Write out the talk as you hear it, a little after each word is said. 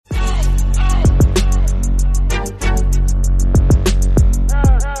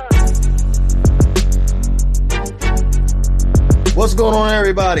going on,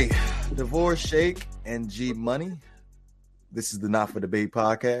 everybody? Divorce Shake and G Money. This is the Not for Debate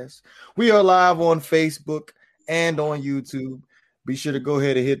podcast. We are live on Facebook and on YouTube. Be sure to go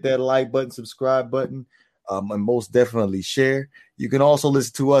ahead and hit that like button, subscribe button, and most definitely share. You can also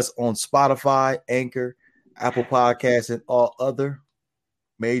listen to us on Spotify, Anchor, Apple Podcasts, and all other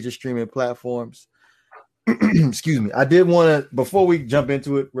major streaming platforms. Excuse me. I did want to, before we jump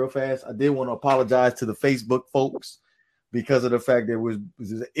into it real fast, I did want to apologize to the Facebook folks because of the fact there was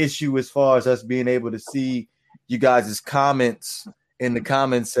an issue as far as us being able to see you guys' comments in the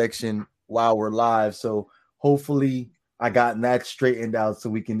comment section while we're live. So hopefully I got that straightened out so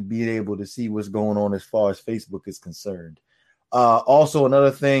we can be able to see what's going on as far as Facebook is concerned. Also,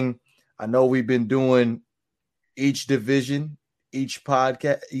 another thing, I know we've been doing each division, each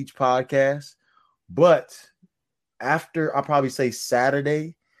podcast, but after I'll probably say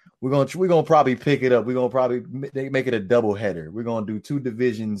Saturday, we're gonna probably pick it up. We're gonna probably make it a double header. We're gonna do 2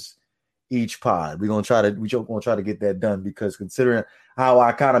 divisions each pod. We're gonna try to get that done because considering how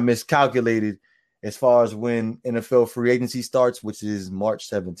I kind of miscalculated as far as when NFL free agency starts, which is March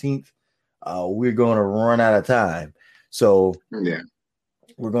 17th, we're gonna run out of time. So yeah,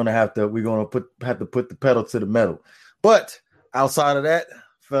 we're gonna have to put the pedal to the metal. But outside of that,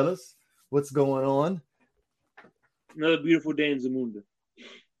 fellas, what's going on? Another beautiful day in Zamunda.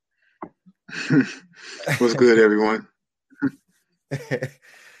 What's good, everyone?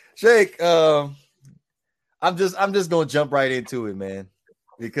 Shake, I'm just gonna jump right into it, man,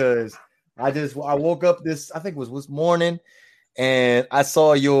 because I woke up I think it was this morning, and I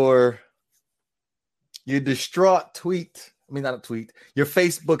saw your distraught tweet. I mean, not a tweet, your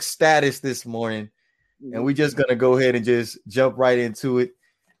Facebook status this morning, and we're just gonna go ahead and just jump right into it.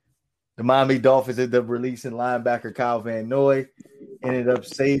 The Miami Dolphins ended up releasing linebacker Kyle Van Noy, ended up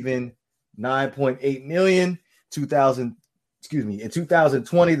saving $9.8 million. In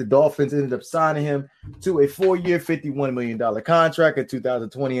 2020, the Dolphins ended up signing him to a 4-year, $51 million contract. In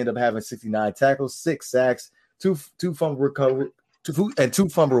 2020, ended up having 69 tackles, 6 sacks, two fumble recovery.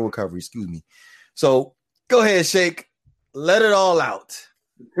 Excuse me. So go ahead, Shake. Let it all out.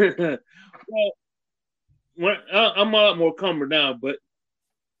 Well, I'm a lot more calmer now, but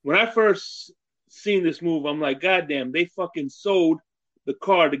when I first seen this move, I'm like, God damn, they fucking sold the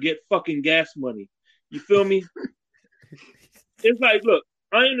car to get fucking gas money. You feel me? It's like, look,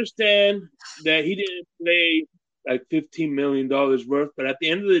 I understand that he didn't play like $15 million worth, but at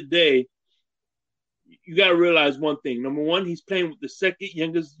the end of the day, you got to realize one thing. Number one, he's playing with the second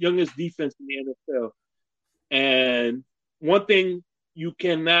youngest defense in the NFL. And one thing you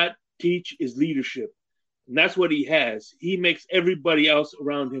cannot teach is leadership. And that's what he has. He makes everybody else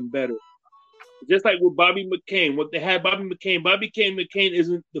around him better. Just like with Bobby McCain, what they had Bobby McCain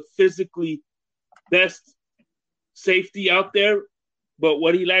isn't the physically best safety out there, but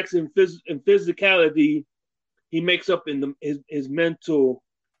what he lacks in physicality, he makes up in his mental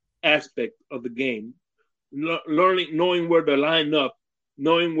aspect of the game. Knowing where to line up,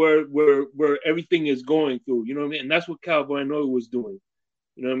 knowing where everything is going through. You know what I mean? And that's what Kyle Van Noy was doing.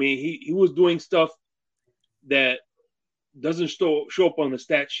 You know what I mean? He was doing stuff that doesn't show up on the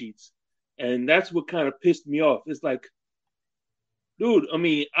stat sheets. And that's what kind of pissed me off. It's like, dude, I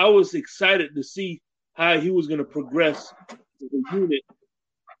mean, I was excited to see how he was going to progress as a unit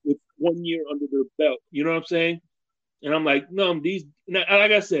with 1 year under their belt. You know what I'm saying? And I'm like, no,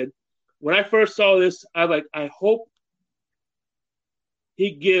 like I said, when I first saw this, I was like, I hope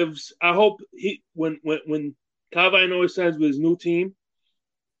when Kyle Van Noy signs with his new team,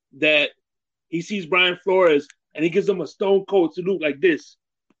 that he sees Brian Flores and he gives him a stone cold salute like this.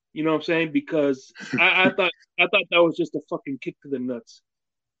 You know what I'm saying? Because I thought that was just a fucking kick to the nuts.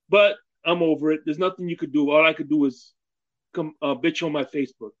 But I'm over it. There's nothing you could do. All I could do is come bitch on my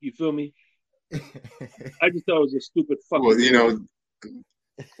Facebook. You feel me? I just thought it was a stupid fucking. Well, you know,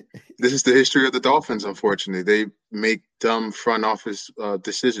 this is the history of the Dolphins. Unfortunately, they make dumb front office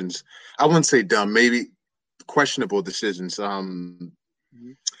decisions. I wouldn't say dumb, maybe questionable decisions.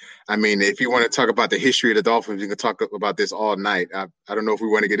 I mean, if you want to talk about the history of the Dolphins, you can talk about this all night. I don't know if we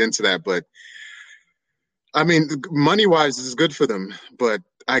want to get into that, but I mean, money-wise, this is good for them. But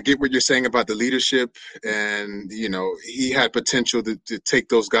I get what you're saying about the leadership, and you know, he had potential to take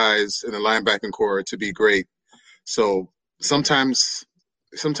those guys in the linebacking core to be great. So sometimes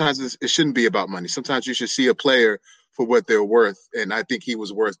it shouldn't be about money. Sometimes you should see a player for what they're worth, and I think he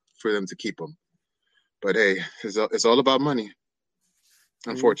was worth for them to keep him. But hey, it's all about money.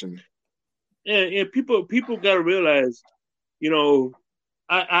 Unfortunately. Yeah, people got to realize, you know,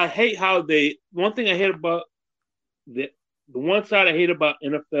 I hate how one thing I hate about the one side I hate about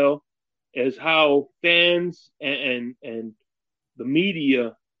NFL is how fans and the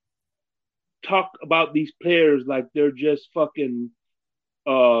media talk about these players like they're just fucking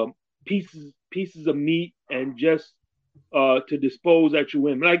pieces of meat and just to dispose at your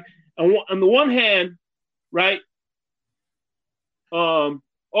whim. Like on the one hand, right? He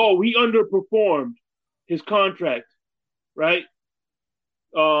underperformed his contract, right?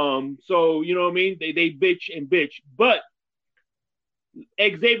 So you know what I mean? They bitch and bitch, but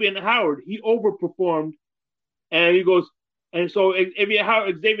Xavier Howard, he overperformed, and he goes, and so Xavier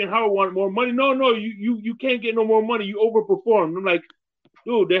Howard wanted more money. No, you can't get no more money. You overperformed. I'm like,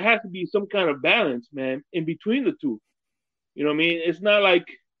 dude, there has to be some kind of balance, man, in between the two. You know what I mean? It's not like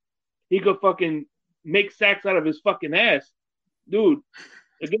he could fucking make sacks out of his fucking ass, dude.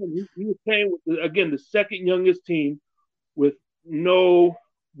 Again, he was playing with the second youngest team with no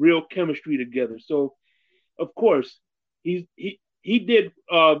real chemistry together. So, of course, he did.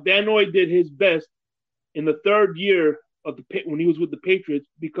 Van Noy did his best in the third year of when he was with the Patriots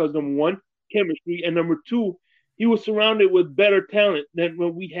because number one, chemistry, and number two, he was surrounded with better talent than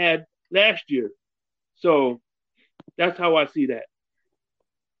what we had last year. So that's how I see that.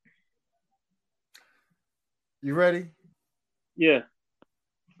 You ready? Yeah.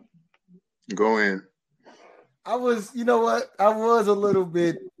 Go in. I was, you know what? I was a little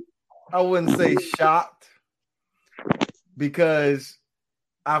bit, I wouldn't say shocked, because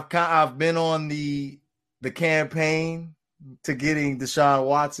I've been on the campaign to getting Deshaun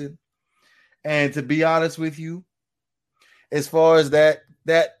Watson, and to be honest with you, as far as that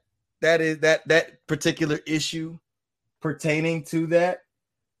particular issue pertaining to that,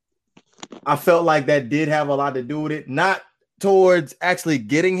 I felt like that did have a lot to do with it. Not towards actually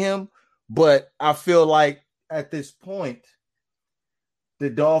getting him, but I feel like at this point, the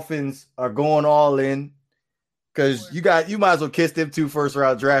Dolphins are going all in, because you might as well kiss them 2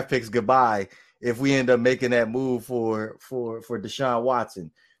 first-round draft picks goodbye if we end up making that move for Deshaun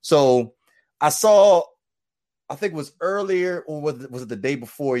Watson. So I saw, I think it was earlier, or was it the day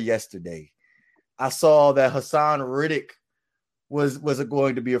before yesterday, I saw that Hassan Reddick was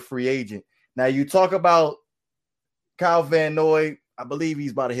going to be a free agent. Now you talk about Kyle Van Noy, I believe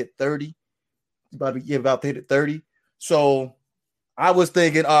he's about to hit 30. He's about to hit 30. So I was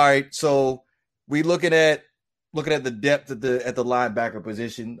thinking, all right, so we looking at the depth at the linebacker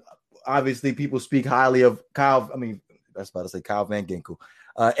position. Obviously, people speak highly of Kyle. I mean, that's about to say Kyle Van Ginkel,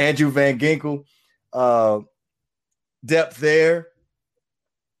 Andrew Van Ginkel, depth there.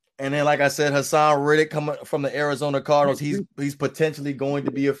 And then, like I said, Hassan Reddick coming from the Arizona Cardinals. He's potentially going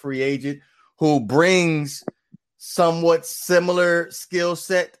to be a free agent who brings somewhat similar skill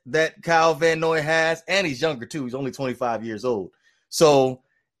set that Kyle Van Noy has, and he's younger too. He's only 25 years old. So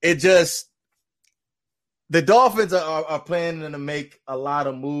it just, the Dolphins are planning to make a lot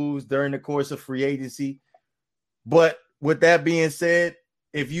of moves during the course of free agency. But with that being said,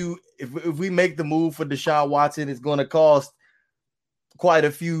 if we make the move for Deshaun Watson, it's going to cost quite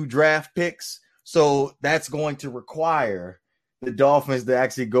a few draft picks. So that's going to require the Dolphins to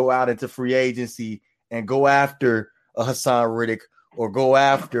actually go out into free agency and go after a Hassan Reddick or go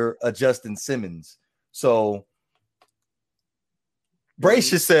after a Justin Simmons. So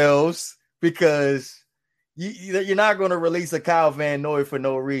brace yourselves, because you're not going to release a Kyle Van Noy for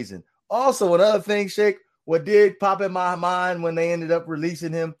no reason. Also, another thing, Shake, what did pop in my mind when they ended up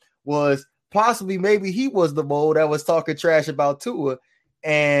releasing him was possibly maybe he was the mole that was talking trash about Tua,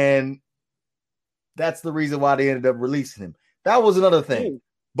 and that's the reason why they ended up releasing him. That was another thing.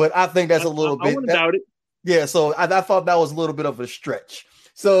 But I think that's a little bit. I wouldn't doubt it. Yeah, so I thought that was a little bit of a stretch.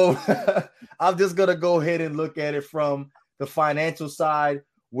 So I'm just going to go ahead and look at it from the financial side,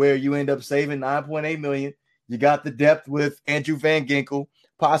 where you end up saving $9.8 million. You got the depth with Andrew Van Ginkel,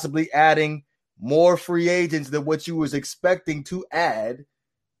 possibly adding more free agents than what you was expecting to add,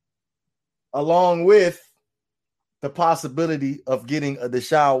 along with the possibility of getting a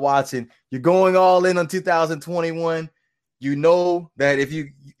Deshaun Watson. You're going all in on 2021. You know that if you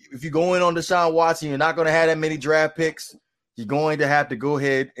go in on Deshaun Watson, you're not going to have that many draft picks. You're going to have to go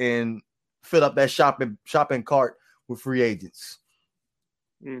ahead and fill up that shopping cart with free agents.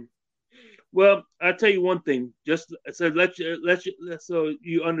 Well, I'll tell you one thing. Just so so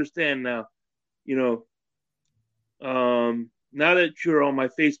you understand now. You know, now that you're on my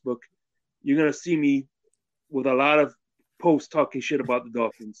Facebook, you're gonna see me with a lot of posts talking shit about the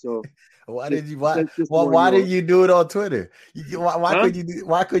Dolphins. So why did you do it on Twitter?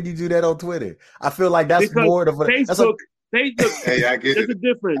 Why couldn't you do that on Twitter? I feel like that's because more of a Facebook. Hey, I get there's a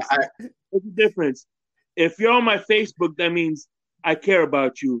difference. There's a difference. If you're on my Facebook, that means I care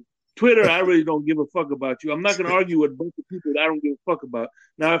about you. Twitter, I really don't give a fuck about you. I'm not going to argue with a bunch of people that I don't give a fuck about.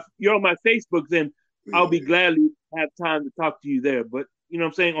 Now, if you're on my Facebook, then I'll be gladly have time to talk to you there. But you know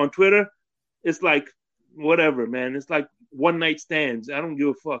what I'm saying? On Twitter, it's like whatever, man. It's like one night stands. I don't give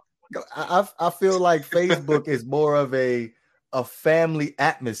a fuck. I feel like Facebook is more of a family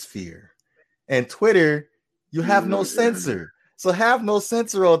atmosphere, and Twitter, you have no censor. So have no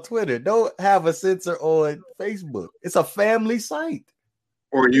censor on Twitter. Don't have a censor on Facebook. It's a family site.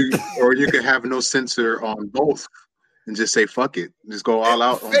 Or you could have no censor on both and just say fuck it. Just go all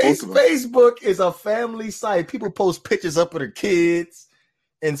out on both of them. Facebook is a family site. People post pictures up of their kids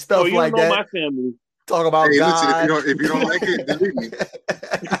and stuff like that. My family. Talk about God. Listen, if you don't like it, delete me.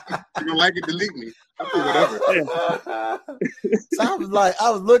 If you don't like it, delete me. I'll do whatever. So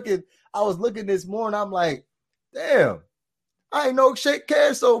I was looking this morning. I'm like, damn, I ain't know Shake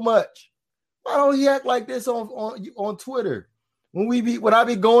cares so much. Why don't he act like this on Twitter? When I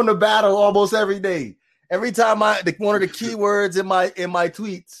be going to battle almost every day. Every time one of the keywords in my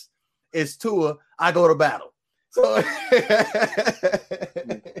tweets is Tua, I go to battle.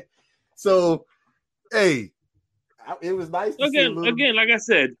 So hey, it was nice to again, like I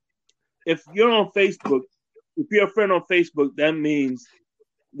said, if you're on Facebook, if you're a friend on Facebook, that means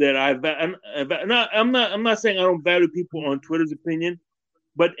that I'm not saying I don't value people on Twitter's opinion,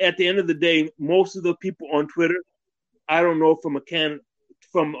 but at the end of the day, most of the people on Twitter, I don't know from a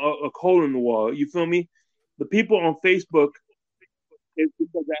hole in the wall. You feel me? The people on Facebook, it's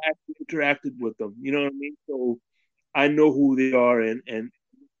because I actually interacted with them. You know what I mean? So I know who they are, and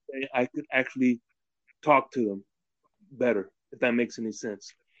I could actually talk to them better, if that makes any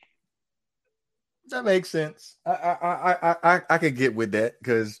sense. That makes sense. I could get with that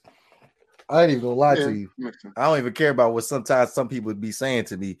because I ain't even gonna lie to you. I don't even care about what sometimes some people would be saying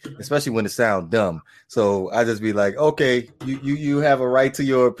to me, especially when it sounds dumb. So I just be like, okay, you have a right to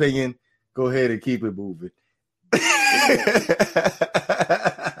your opinion. Go ahead and keep it moving.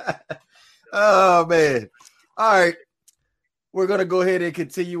 Oh man. All right. We're gonna go ahead and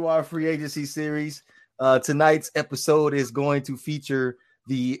continue our free agency series. Tonight's episode is going to feature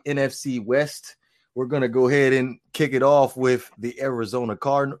the NFC West. We're going to go ahead and kick it off with the Arizona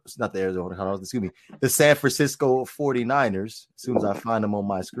Cardinals, not the Arizona Cardinals, excuse me, the San Francisco 49ers, as soon as I find them on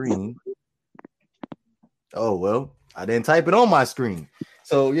my screen. Oh, well, I didn't type it on my screen.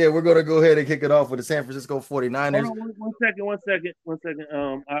 So, yeah, we're going to go ahead and kick it off with the San Francisco 49ers. Hold on, one second.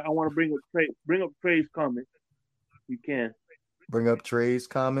 I want to bring up Trey's comment. You can. Bring up Trey's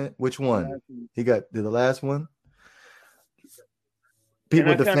comment. Which one? He got the last one?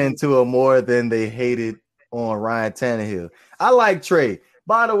 People defend Tua more than they hated on Ryan Tannehill. I like Trey.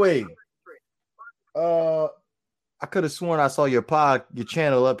 By the way, I could have sworn I saw your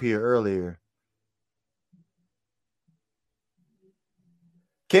channel up here earlier.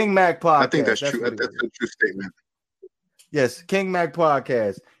 King Mac Podcast. I think that's true. That's a true statement. Yes, King Mac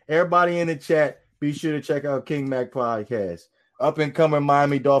Podcast. Everybody in the chat, be sure to check out King Mac Podcast. Up and coming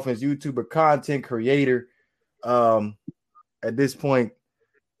Miami Dolphins YouTuber, content creator. At this point,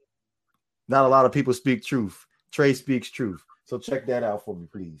 not a lot of people speak truth. Trey speaks truth. So check that out for me,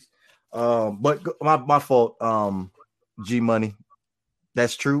 please. But my fault, G Money.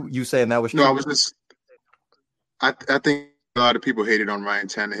 That's true. You saying that was true? No, I was just I think a lot of people hated on Ryan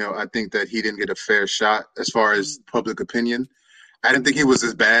Tannehill. I think that he didn't get a fair shot as far as public opinion. I didn't think he was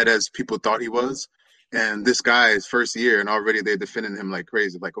as bad as people thought he was. And this guy's first year, and already they're defending him like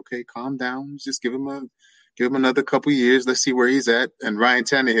crazy. Like, okay, calm down. Just give him another couple years. Let's see where he's at. And Ryan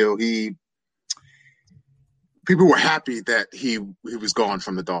Tannehill, people were happy that he was gone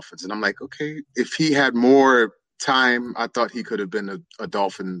from the Dolphins. And I'm like, okay, if he had more time, I thought he could have been a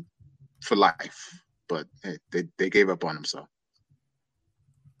Dolphin for life. But hey, they gave up on him. So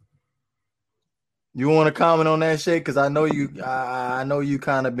you want to comment on that, Shay? Because I know you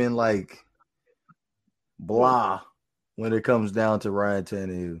kind of been like blah when it comes down to Ryan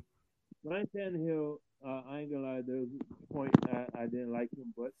Tannehill. Ryan Tannehill, I ain't gonna lie, there was a point I didn't like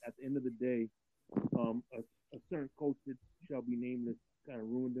him, but at the end of the day, a certain coach that shall be nameless kind of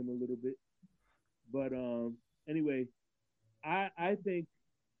ruined him a little bit. But anyway, I think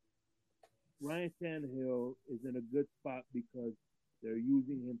Ryan Tannehill is in a good spot because they're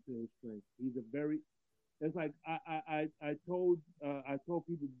using him to his strength. He's it's like I told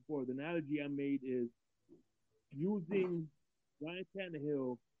people before, the analogy I made is using Ryan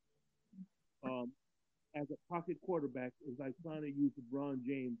Tannehill as a pocket quarterback is like trying to use LeBron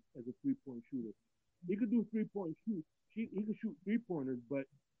James as a three-point shooter. He could do three-point shoots. He could shoot three-pointers, but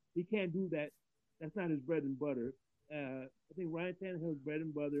he can't do that. That's not his bread and butter. I think Ryan Tannehill's bread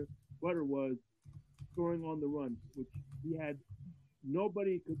and butter was throwing on the run, which he had.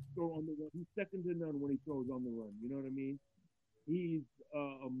 Nobody could throw on the run. He's second to none when he throws on the run. You know what I mean? He's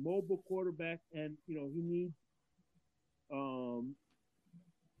a mobile quarterback, and he needs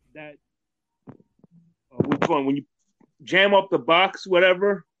that. Which one? When you jam up the box,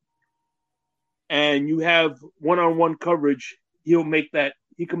 whatever, and you have one-on-one coverage, he'll make that.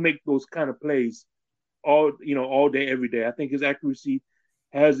 He can make those kind of plays all day, every day. I think his accuracy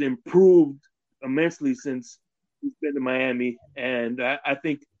has improved immensely since he's been to Miami, and I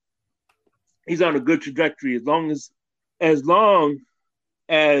think he's on a good trajectory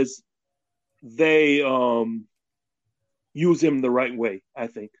as they use him the right way, I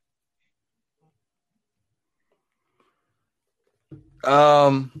think.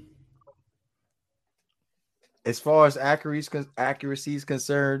 As far as accuracy is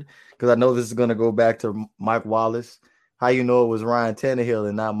concerned, because I know this is going to go back to Mike Wallace. How you know it was Ryan Tannehill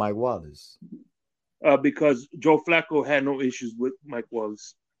and not Mike Wallace? Because Joe Flacco had no issues with Mike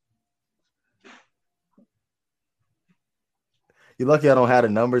Wallace. You're lucky I don't have the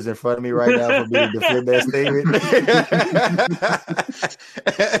numbers in front of me right now for me to defend that statement.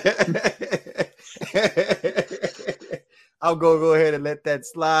 I'm going to go ahead and let that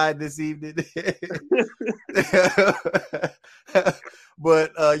slide this evening.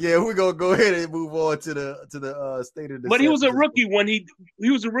 But yeah, we're going to go ahead and move on to the state of the. But he was a rookie when he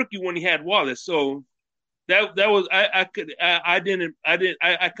had Wallace. So that was I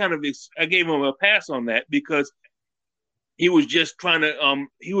gave him a pass on that because he was just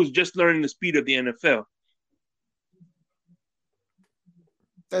learning the speed of the NFL.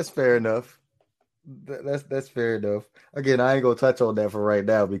 That's fair enough. That's fair enough. Again, I ain't gonna touch on that for right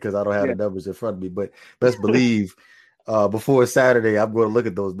now because I don't have the numbers in front of me. But best believe, before Saturday, I'm going to look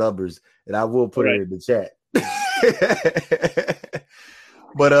at those numbers and I will put it in the chat.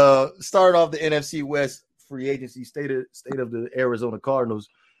 But starting off the NFC West free agency state of the Arizona Cardinals.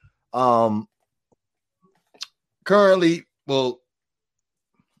 Currently,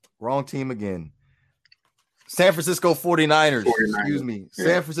 wrong team again. San Francisco 49ers. Excuse me. Yeah.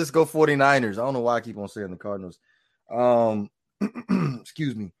 San Francisco 49ers. I don't know why I keep on saying the Cardinals.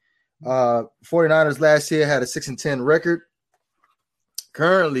 Excuse me. 49ers last year had a 6-10 record.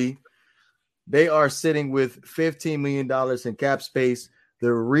 Currently, they are sitting with $15 million in cap space.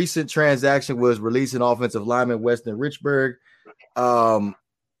 The recent transaction was releasing offensive lineman Weston Richburg.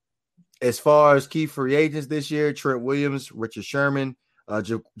 As far as key free agents this year, Trent Williams, Richard Sherman,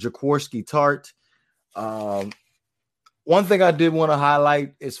 Jaworski Tart. One thing I did want to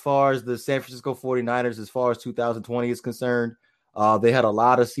highlight as far as the San Francisco 49ers, as far as 2020 is concerned, they had a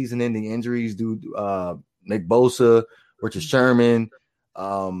lot of season-ending injuries due to Nick Bosa, Richard Sherman, just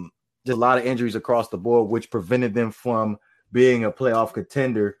a lot of injuries across the board, which prevented them from being a playoff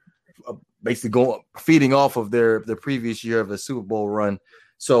contender, basically feeding off of their previous year of a Super Bowl run.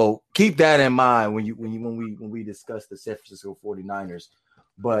 So keep that in mind when we discuss the San Francisco 49ers.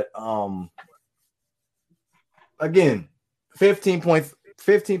 But again,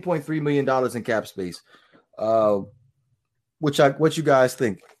 $15.3 million in cap space. What you guys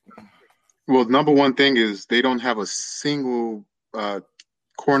think? Well, number one thing is they don't have a single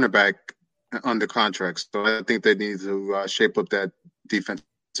cornerback under contract, so I think they need to shape up that defensive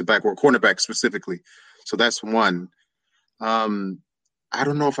back or cornerback specifically. So that's one. I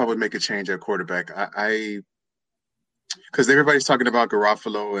don't know if I would make a change at quarterback. Because everybody's talking about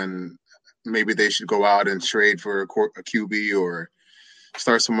Garofalo and maybe they should go out and trade for a QB or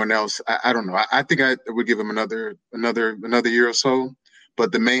start someone else. I don't know. I think I would give him another year or so.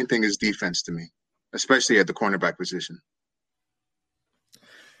 But the main thing is defense to me, especially at the cornerback position.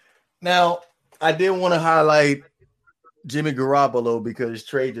 Now, I did want to highlight Jimmy Garoppolo because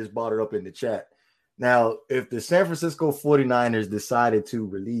Trey just brought it up in the chat. Now, if the San Francisco 49ers decided to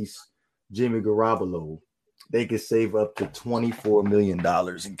release Jimmy Garoppolo, they could save up to $24 million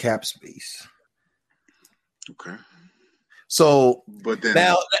in cap space. Okay. So, but then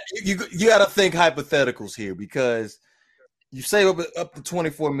now you got to think hypotheticals here because you save up to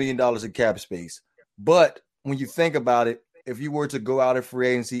 $24 million in cap space. But when you think about it, if you were to go out in free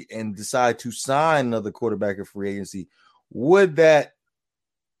agency and decide to sign another quarterback in free agency, would that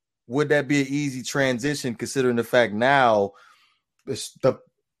be an easy transition considering the fact now the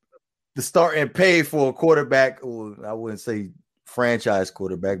starting pay for a quarterback, or I wouldn't say franchise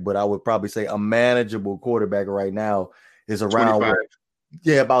quarterback, but I would probably say a manageable quarterback right now is around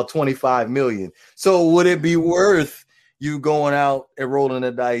about $25 million. So would it be worth you going out and rolling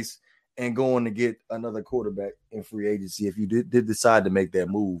the dice and going to get another quarterback in free agency if you did decide to make that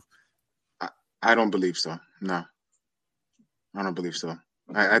move? I don't believe so. No, I don't believe so.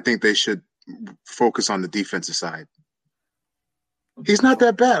 I think they should focus on the defensive side. He's not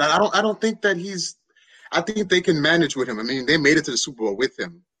that bad. I don't think that he's. I think they can manage with him. I mean, they made it to the Super Bowl with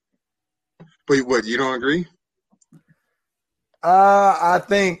him. But what, you don't agree? I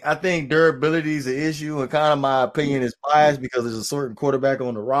think durability is an issue, and kind of my opinion is biased because there's a certain quarterback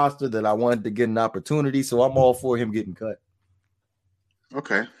on the roster that I wanted to get an opportunity, so I'm all for him getting cut.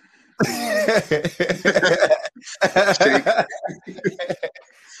 Okay.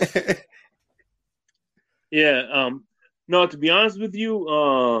 Yeah. No, to be honest with you,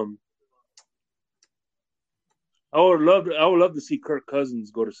 I would love to see Kirk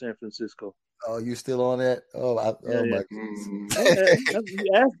Cousins go to San Francisco. Oh, you still on that? Oh, Yeah. my.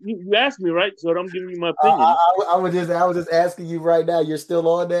 You asked me, right? So I'm giving you my opinion. I was just asking you right now. You're still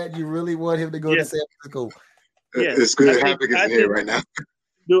on that? You really want him to go to San Francisco? Yeah. It's good having us here right now.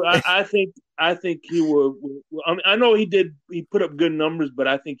 Dude, I think he will. I mean, I know he put up good numbers, but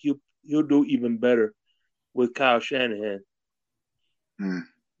I think he'll do even better with Kyle Shanahan.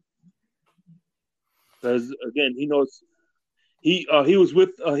 Because again, he knows he was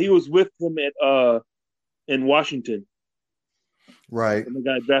with him at in Washington, right? And the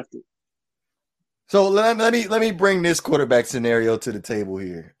guy drafted. So let me bring this quarterback scenario to the table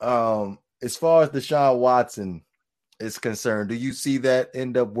here. As far as Deshaun Watson is concerned, do you see that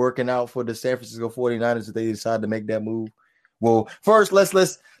end up working out for the San Francisco 49ers if they decide to make that move? Well, first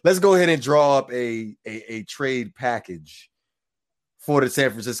let's go ahead and draw up a trade package for the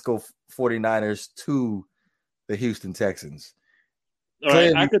San Francisco 49ers to the Houston Texans. All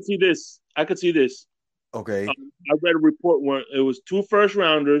right, I could see this. Okay. I read a report where it was 2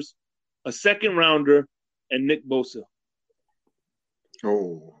 first-rounders, a second-rounder, and Nick Bosa.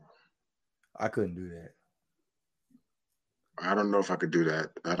 Oh. I couldn't do that. I don't know if I could do that.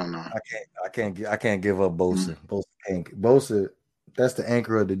 I don't know. I can't give up Bosa. Bosa, that's the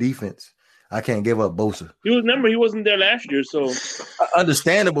anchor of the defense. I can't give up Bosa. He wasn't there last year, so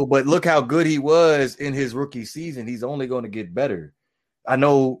understandable. But look how good he was in his rookie season. He's only going to get better. I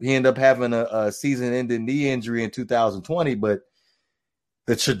know he ended up having a season-ending knee injury in 2020, but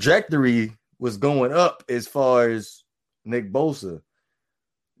the trajectory was going up as far as Nick Bosa.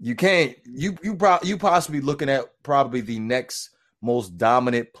 You can't. You possibly looking at probably the next most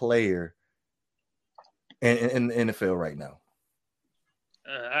dominant player in the NFL right now.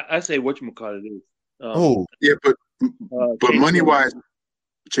 I say whatchamacallit is. Yeah, but money wise,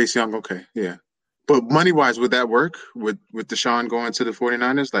 Chase Young, okay, yeah. But money wise, would that work with Deshaun going to the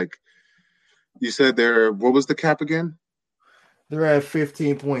 49ers? Like you said, what was the cap again? They're at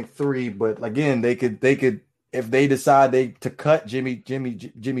 15.3, but again, they could if they decide to cut Jimmy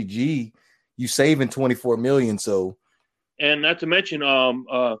G, you saving $24 million. So, and not to mention,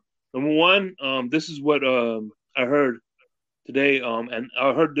 number one, this is what I heard today, and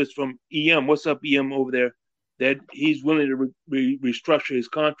I heard this from EM. What's up, EM over there? That he's willing to restructure his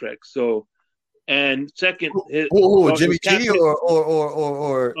contract. So, and second, Jimmy G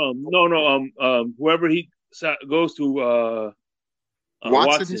or no, whoever he goes to,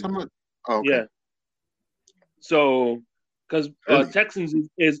 Watson. Oh, okay. Yeah. So, because Texans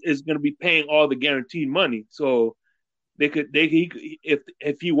is going to be paying all the guaranteed money, so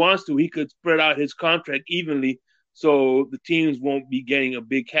if he wants to, he could spread out his contract evenly, so the teams won't be getting a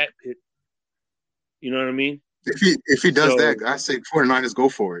big cap hit. You know what I mean? If he does that, I say 49ers go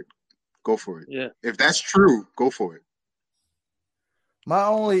for it. Go for it. Yeah. If that's true, go for it. My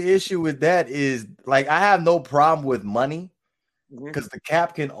only issue with that is I have no problem with money. Because the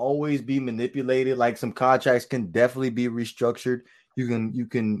cap can always be manipulated. Like some contracts can definitely be restructured. You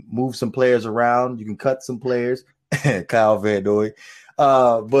can move some players around. You can cut some players. Kyle Van Noy.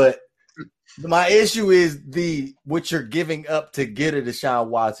 But my issue is what you're giving up to get a Deshaun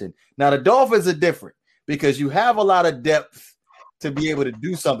Watson. Now the Dolphins are different because you have a lot of depth to be able to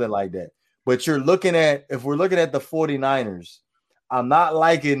do something like that. But if we're looking at the 49ers, I'm not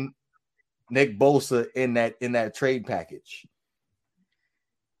liking Nick Bosa in that trade package.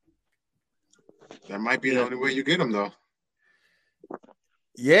 That might be the only way you get him, though.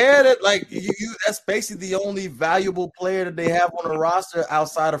 Yeah, that's basically the only valuable player that they have on the roster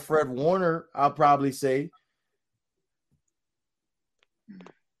outside of Fred Warner, I'll probably say.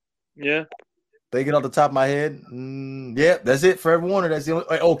 Yeah. Thinking off the top of my head. Yeah, that's it. Fred Warner. That's the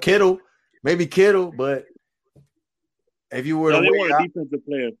only. Kittle. Maybe Kittle, but if you were they want a defensive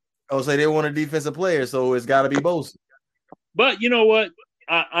player. They want a defensive player, so it's got to be Bosa. But you know what?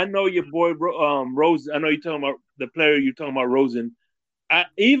 I know your boy Rose. I know you're talking about the player you're talking about, Rosen.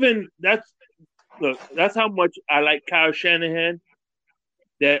 That's how much I like Kyle Shanahan.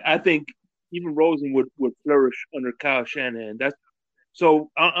 That I think even Rosen would flourish under Kyle Shanahan. So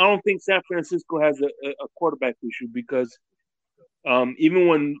I don't think San Francisco has a quarterback issue because Even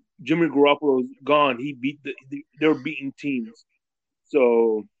when Jimmy Garoppolo's gone, he they're beating teams.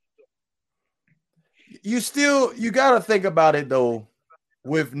 So you got to think about it though,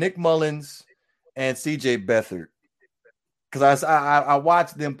 with Nick Mullins and C.J. Beathard, because I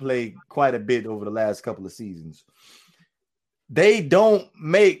watched them play quite a bit over the last couple of seasons. They don't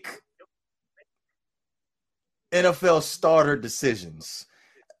make NFL starter decisions.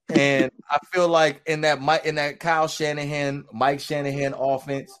 And I feel like in that Kyle Shanahan, Mike Shanahan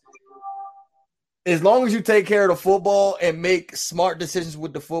offense, as long as you take care of the football and make smart decisions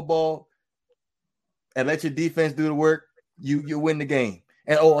with the football and let your defense do the work, you win the game.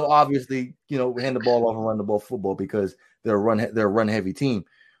 And obviously, hand the ball off and run the ball football because they're a run heavy team.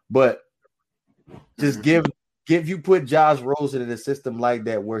 But just give you put Josh Rosen in a system like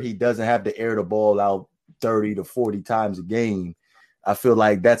that where he doesn't have to air the ball out 30 to 40 times a game. I feel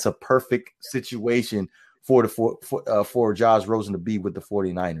like that's a perfect situation for Josh Rosen to be with the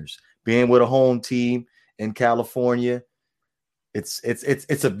 49ers. Being with a home team in California,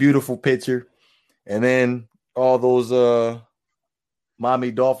 it's a beautiful picture. And then all those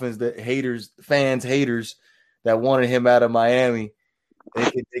Miami Dolphins haters that wanted him out of Miami,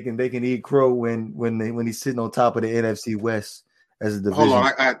 they can eat crow when he's sitting on top of the NFC West as a division.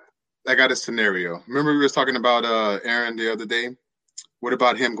 Hold on, I got a scenario. Remember we were talking about Aaron the other day? What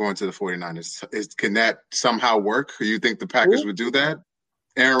about him going to the 49ers? Can that somehow work? Do you think the Packers would do that?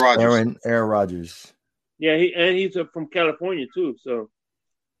 Aaron Rodgers. Aaron Rodgers. Yeah, he's from California too. So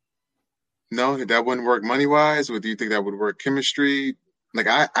no, that wouldn't work money-wise. Or do you think that would work chemistry? Like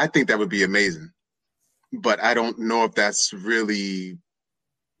I think that would be amazing, but I don't know if that's really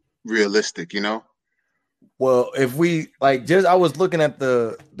realistic. Well, if we I was looking at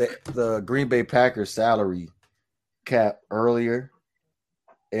the Green Bay Packers salary cap earlier,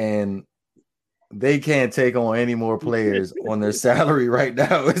 and they can't take on any more players on their salary right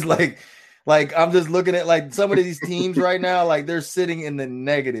now. It's like I'm just looking at some of these teams right now, they're sitting in the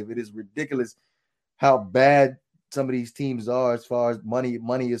negative. It is ridiculous how bad some of these teams are as far as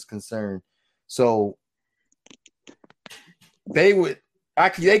money is concerned. So they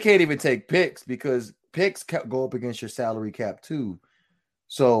can't even take picks because picks go up against your salary cap too.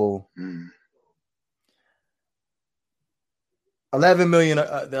 So 11 million,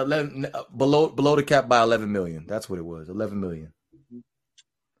 below the cap by 11 million. That's what it was. 11 million.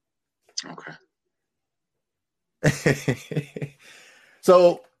 Okay.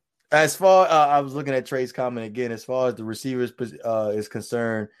 So as far I was looking at Trey's comment again, as far as the receivers is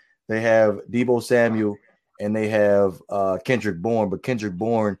concerned, they have Deebo Samuel and they have Kendrick Bourne, but Kendrick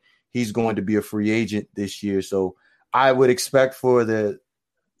Bourne, he's going to be a free agent this year. So I would expect for the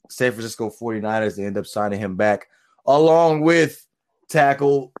San Francisco 49ers to end up signing him back along with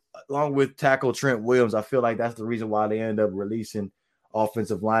tackle Trent Williams. I feel like that's the reason why they end up releasing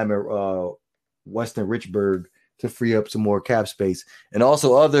offensive lineman Weston Richburg to free up some more cap space. And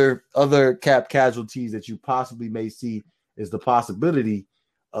also other cap casualties that you possibly may see is the possibility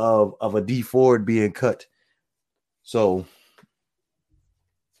of a D Ford being cut. So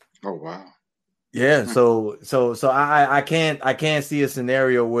oh wow. Yeah, so I can't see a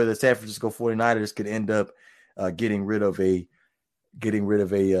scenario where the San Francisco 49ers could end up getting rid of a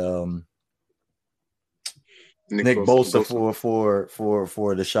Nick Bosa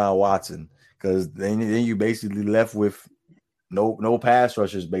for Deshaun Watson, because then you basically left with no pass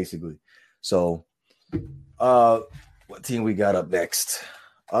rushers basically. So what team we got up next?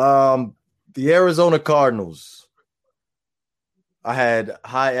 The Arizona Cardinals. I had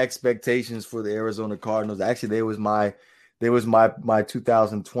high expectations for the Arizona Cardinals. Actually, they was my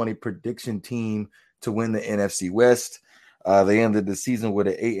 2020 prediction team to win the NFC West. They ended the season with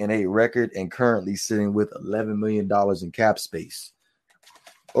an 8-8 record and currently sitting with $11 million in cap space.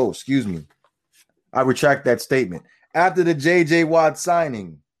 Oh, excuse me. I retract that statement. After the J.J. Watt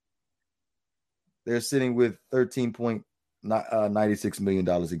signing, they're sitting with $13.96 million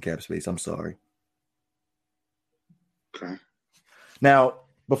in cap space. I'm sorry. Okay. Now,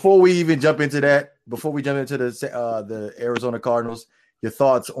 before we jump into the Arizona Cardinals, your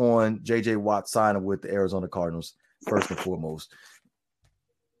thoughts on J.J. Watt signing with the Arizona Cardinals, first and foremost.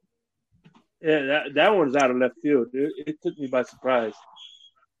 Yeah, that one's out of left field. It took me by surprise.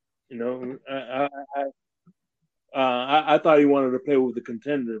 I thought he wanted to play with the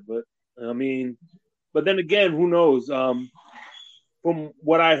contender, but but then again, who knows? From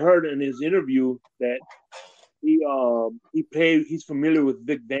what I heard in his interview, that he's familiar with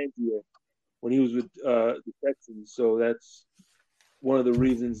Vic Fangio when he was with the Texans, so that's one of the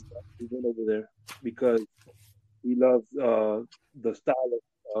reasons that he went over there, because he loves the style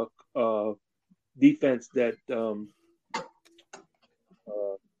of defense that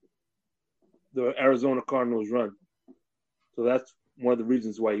the Arizona Cardinals run. So that's one of the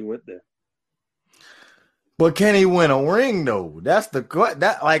reasons why he went there. But can he win a ring though? That's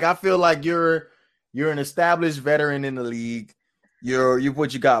I feel like you're an established veteran in the league. You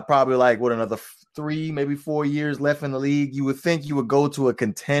got probably like another 3, maybe 4 years left in the league. You would think you would go to a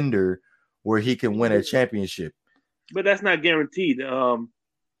contender where he can win a championship. But that's not guaranteed.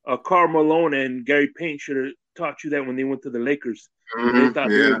 Karl Malone and Gary Payton should have taught you that when they went to the Lakers. They thought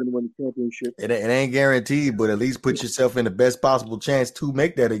they were going to win the championship. It ain't guaranteed, but at least put yourself in the best possible chance to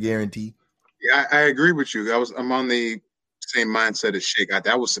make that a guarantee. Yeah, I agree with you. I'm on the same mindset as Shake.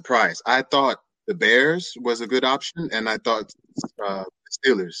 I was surprised. I thought the Bears was a good option, and I thought the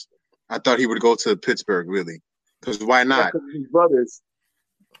Steelers. I thought he would go to Pittsburgh, really, because why not? His brothers.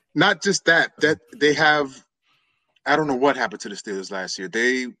 Not just that they have. I don't know what happened to the Steelers last year.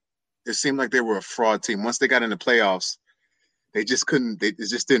 It seemed like they were a fraud team. Once they got in the playoffs, they just couldn't. It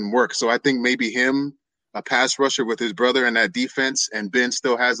just didn't work. So I think maybe him, a pass rusher with his brother and that defense, and Ben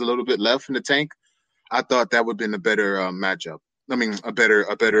still has a little bit left in the tank. I thought that would have been a better matchup. I mean, a better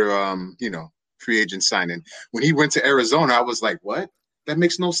free agent signing. When he went to Arizona, I was like, what? That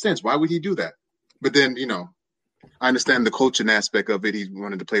makes no sense. Why would he do that? But then, I understand the coaching aspect of it. He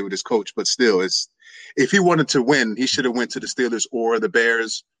wanted to play with his coach, but still, if he wanted to win, he should have went to the Steelers or the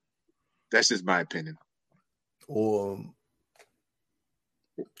Bears. That's just my opinion. Or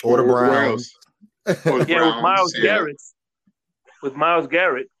the Browns. With Myles Garrett. With Myles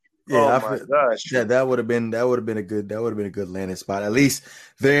Garrett. Yeah, my gosh. Yeah, that would have been a good landing spot. At least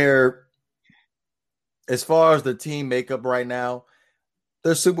they're, as far as the team makeup right now,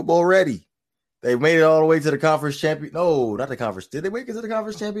 they're Super Bowl ready. They made it all the way to the conference champion. No, not the conference. Did they make it to the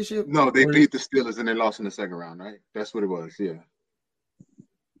conference championship? No, they beat the Steelers and they lost in the second round, right? That's what it was, yeah.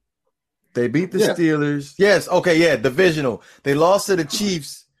 They beat the Steelers. Yes, okay, yeah, divisional. They lost to the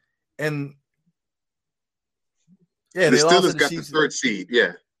Chiefs, and the Steelers got the third seed,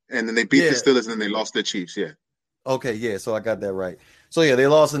 yeah. And then they beat the Steelers and then they lost the Chiefs, yeah. Okay, yeah, so I got that right. So, yeah, they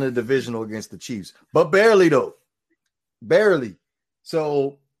lost in the divisional against the Chiefs. But barely, though. Barely.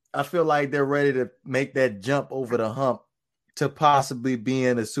 So I feel like they're ready to make that jump over the hump to possibly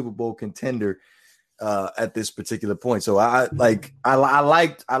being a Super Bowl contender at this particular point. So I like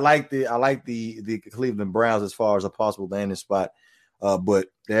the Cleveland Browns as far as a possible landing spot. But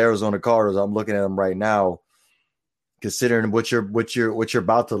the Arizona Cardinals, I'm looking at them right now, considering what you're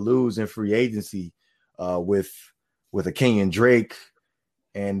about to lose in free agency with a Kenyon Drake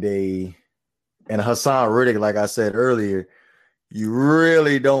and a Hassan Riddick, like I said earlier. You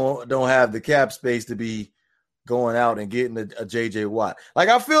really don't have the cap space to be going out and getting a JJ Watt. Like,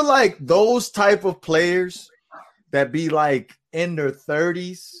 I feel like those type of players that be like in their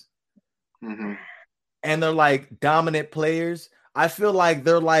 30s and they're like dominant players, I feel like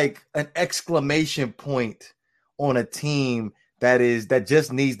they're like an exclamation point on a team that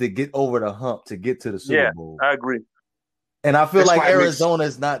just needs to get over the hump to get to the Super Bowl. I agree. And I feel like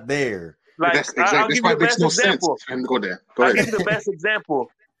Arizona's not there. Like, that's exactly. I'll give you the best example. Go there. I'll give you the best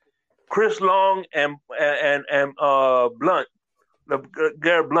example. Chris Long and Blunt,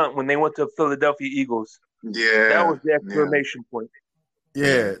 Garrett Blunt, when they went to Philadelphia Eagles. Yeah. That was the exclamation point.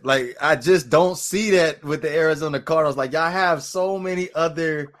 Yeah, like I just don't see that with the Arizona Cardinals. Like, y'all have so many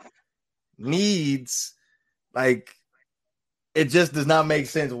other needs. Like, it just does not make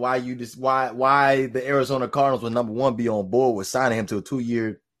sense why the Arizona Cardinals would, number one, be on board with signing him to a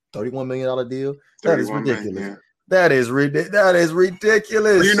 2-year, $31 million deal. That is ridiculous. Million, yeah. That is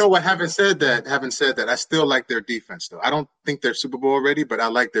ridiculous. Well, you know what? Having said that, I still like their defense, though. I don't think they're Super Bowl ready, but I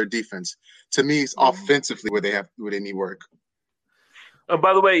like their defense. To me, it's offensively where they need work.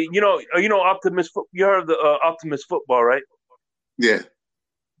 By the way, you know Optimus. You heard of the Optimus Football, right? Yeah.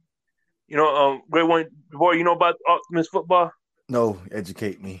 You know, Great One, boy. You know about Optimus Football? No,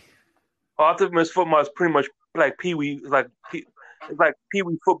 educate me. Optimus Football is pretty much like Pee Wee, it's like Pee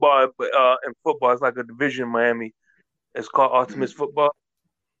Wee football, but in football, it's like a division in Miami. It's called Optimus Football,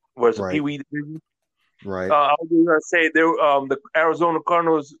 where it's a Pee Wee division. Right. I was going to say the Arizona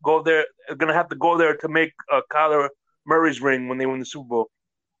Cardinals are going to have to go there to make Kyler Murray's ring when they win the Super Bowl.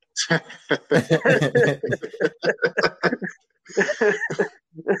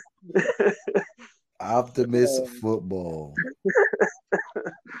 Optimus Football.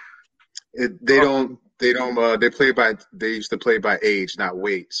 They used to play by age, not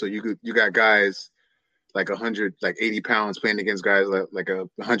weight. So you got guys like 100, like 80 pounds playing against guys like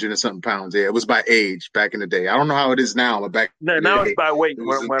 100 and something pounds. Yeah, it was by age back in the day. I don't know how it is now, but back now it's by weight. When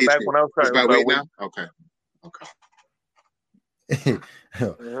I was trying, it's by weight now. Okay.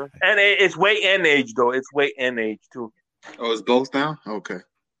 And it's weight and age, though. It's weight and age too. Oh, it's both now? Okay.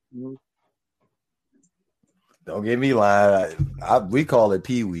 Mm-hmm. Don't get me lying. We call it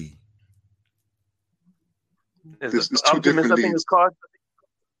Pee Wee. It's two Optimus, different I think leagues. it's called.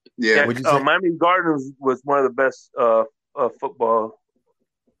 Yeah. What'd you say? Miami Gardens was one of the best football.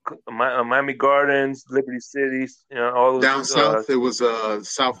 Miami Gardens, Liberty City, all those. Down south, it was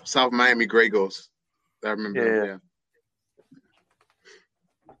South Miami Grey Ghosts. I remember them. Yeah.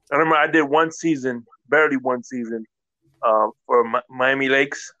 I remember I did one season, barely one season, for Miami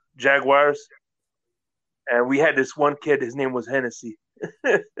Lakes Jaguars, and we had this one kid. His name was Hennessy.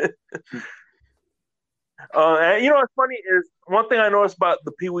 And what's funny is one thing I noticed about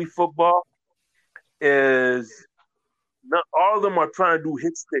the Pee Wee football is not all of them are trying to do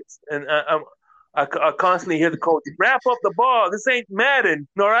hit sticks, and I constantly hear the coach wrap up the ball. This ain't Madden,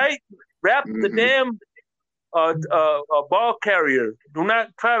 all right? Wrap the damn ball carrier. Do not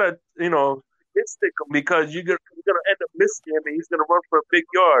try to hit stick him because you're gonna end up missing him and he's gonna run for a big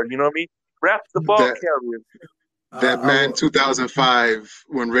yard. You know what I mean? Wrap the ball carrier. That man, 2005,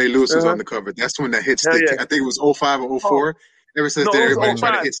 when Ray Lewis was on the cover, that's when that hit stick. Yeah. I think it was 05 or 04. Ever since then, everybody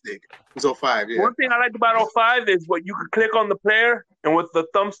tried to hit stick. It was 05, yeah. One thing I liked about 05 is what you could click on the player, and with the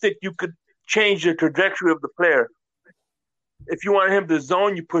thumbstick, you could change the trajectory of the player. If you wanted him to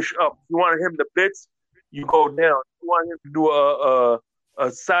zone, you push up. If you wanted him to blitz, you go down. If you want him to do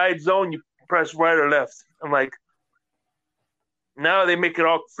a side zone, you press right or left. I'm like, now they make it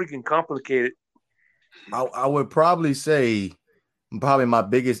all freaking complicated. I would probably say my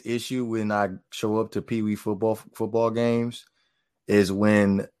biggest issue when I show up to Pee Wee football games is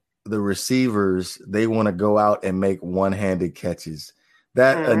when the receivers, they want to go out and make one-handed catches.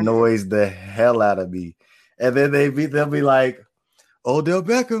 That annoys the hell out of me. And then they'll be like, Odell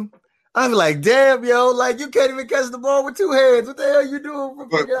Beckham. I'm like, damn, yo, like you can't even catch the ball with two hands. What the hell are you doing?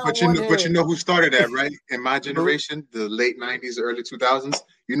 But you know who started that, right? In my generation, the late 90s, early 2000s,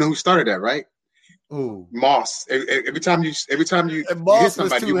 you know who started that, right? Ooh. Moss. Every time you Moss hit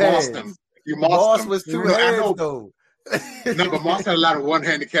somebody, you moss them. You Moss was two hands, though. No, but Moss had a lot of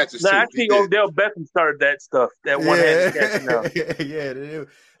one-handed catches too. Actually, Odell Beckham started that stuff. That one-handed catch now. Yeah,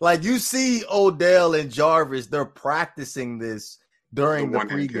 like you see Odell and Jarvis, they're practicing this during the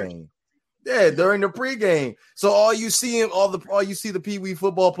pregame. Yeah, during the pregame. So all you see the Pee Wee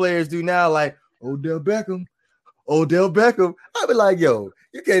football players do now, like Odell Beckham. I be like, yo,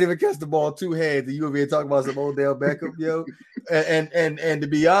 you can't even catch the ball two hands, and you over here talking about some Odell Beckham, yo. And to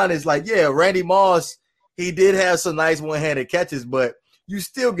be honest, like, yeah, Randy Moss, he did have some nice one-handed catches, but you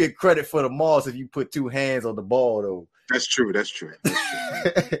still get credit for the Moss if you put two hands on the ball, though. That's true.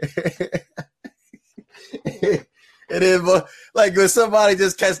 And then, like, when somebody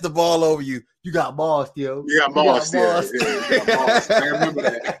just catch the ball over you, you got Moss, yo. You got Moss. Yeah, you got Moss. I remember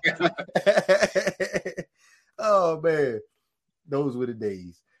that. Oh, man. Those were the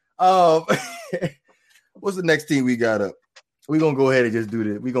days. What's the next team we got up? We're going to go ahead and just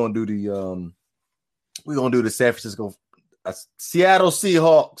do We're going to do the San Francisco Seattle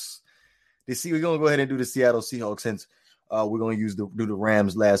Seahawks. We're going to go ahead and do the Seattle Seahawks since we're going to do the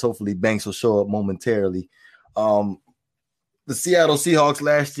Rams last. Hopefully Banks will show up momentarily. The Seattle Seahawks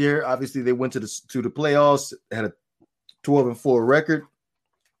last year, obviously they went to the playoffs, had a 12-4 record.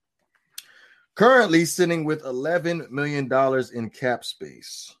 Currently sitting with $11 million in cap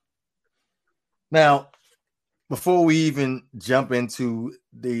space. Now, before we even jump into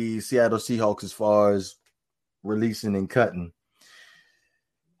the Seattle Seahawks as far as releasing and cutting,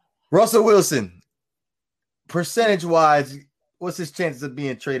 Russell Wilson, percentage-wise, what's his chances of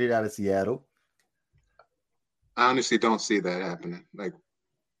being traded out of Seattle? I honestly don't see that happening. Like,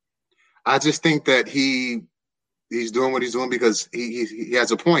 I just think that he's doing what he's doing because he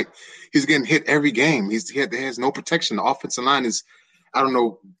has a point. He's getting hit every game. He has no protection. The offensive line is, I don't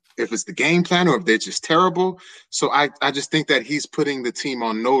know if it's the game plan or if they're just terrible. So I just think that he's putting the team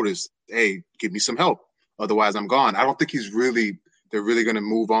on notice. Hey, give me some help. Otherwise, I'm gone. I don't think they're really going to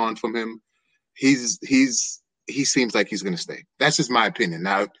move on from him. He seems like he's going to stay. That's just my opinion.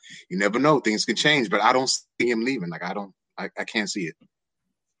 Now, you never know. Things can change, but I don't see him leaving. Like, I can't see it.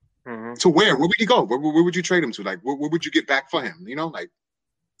 Mm-hmm. To where? Where would he go? Where would you trade him to? Like, what would you get back for him? You know, like,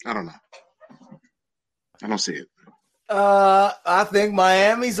 I don't know. I don't see it. I think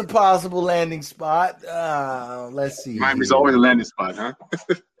Miami's a possible landing spot. Let's see. Miami's always a landing spot, huh?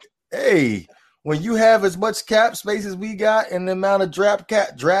 Hey, when you have as much cap space as we got and the amount of draft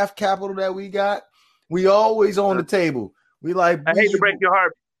capital that we got, we always on the table. I hate to break your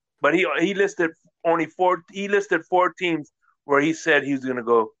heart, but he listed only four. He listed 4 teams where he said he was going to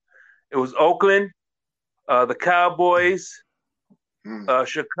go. It was Oakland, the Cowboys,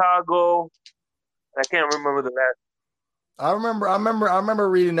 Chicago. I can't remember the last. I remember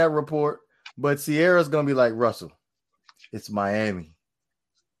reading that report. But Sierra's gonna be like, Russell, it's Miami.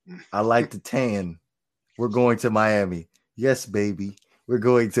 I like to tan. We're going to Miami. Yes, baby. We're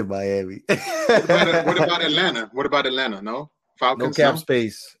going to Miami. What about Atlanta? What about Atlanta? No? Falcons? No cap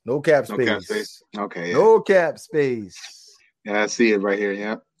space. No cap space. No cap space. Okay. Yeah. No cap space. Yeah, I see it right here.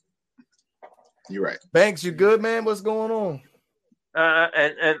 Yeah. You're right. Banks, you good, man? What's going on?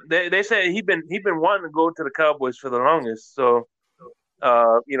 And they say he been wanting to go to the Cowboys for the longest. So,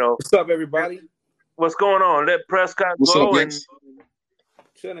 what's up, everybody? What's going on? Let Prescott go and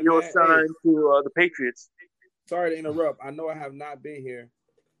you'll sign to the Patriots. Sorry to interrupt. I know I have not been here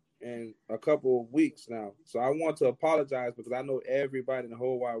in a couple of weeks now, so I want to apologize because I know everybody in the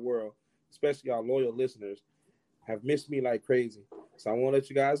whole wide world, especially our loyal listeners, have missed me like crazy. So I want to let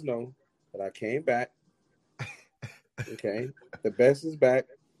you guys know that I came back. Okay, the best is back.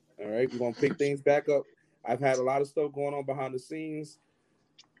 All right, we're gonna pick things back up. I've had a lot of stuff going on behind the scenes.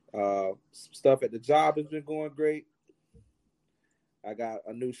 Stuff at the job has been going great. I got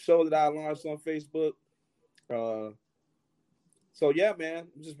a new show that I launched on Facebook. So yeah, man,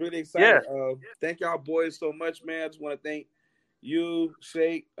 I'm just really excited. Yeah. Thank y'all boys so much, man. I just want to thank you,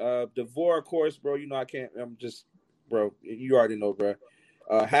 Shake, Devore, of course, bro. You know I'm just, bro. You already know, bro.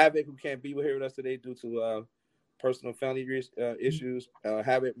 Havoc, who can't be here with us today due to personal family issues.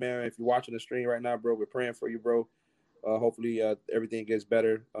 Havoc, man, if you're watching the stream right now, bro, we're praying for you, bro. Hopefully everything gets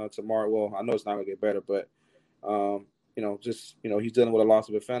better tomorrow. Well, I know it's not gonna get better, but he's dealing with a loss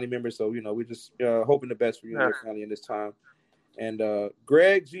of a family member. So, we're just hoping the best for you and your family in this time. And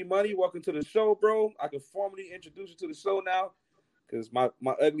Greg G Money, welcome to the show, bro. I can formally introduce you to the show now because my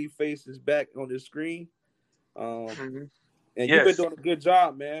ugly face is back on the screen. And you've been doing a good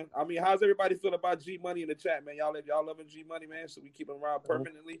job, man. I mean, how's everybody feel about G Money in the chat, man? Y'all loving G Money, man? So we keep him around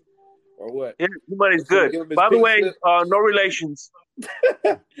permanently, or what? Yeah, G Money's good. By the way, no relations.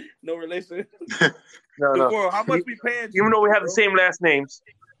 No relation. No. Before, how much we paying? Even though we have the same last names.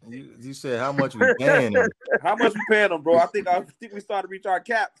 You said how much we paying them? How much we paying them, bro? I think we started to reach our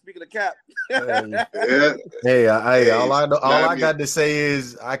cap. Speaking of cap. Hey, all I got to say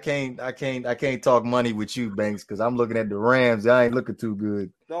is I can't talk money with you, Banks, because I'm looking at the Rams. I ain't looking too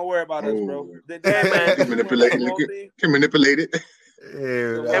good. Don't worry about us, bro. Can manipulate it.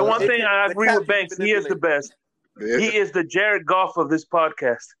 Yeah. And one thing I agree with Banks, he is the best. Yeah. He is the Jared Goff of this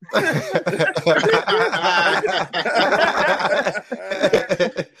podcast.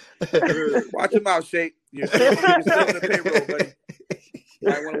 Watch him out, Shake. You're still on the payroll, buddy. You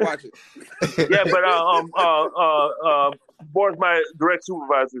might want to watch it. Yeah, but Board's my direct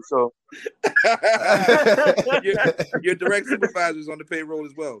supervisor, so your direct supervisor's on the payroll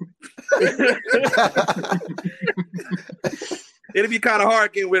as well. It'll be kind of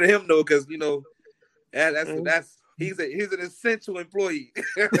hard getting rid of him though, because that's he's an essential employee.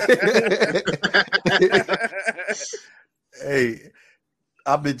 Hey,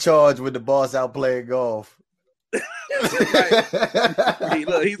 I've been charged with the boss out playing golf. Right. Hey,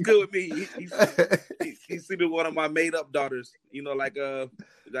 look, he's good with me. He's sleeping with one of my made up daughters. Like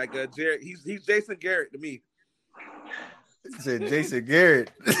Jared. He's Jason Garrett to me. He said Jason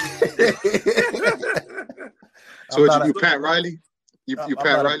Garrett. So what you do, Pat Riley? You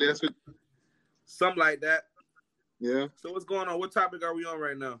Pat Riley? That's what. Something like that. Yeah. So what's going on? What topic are we on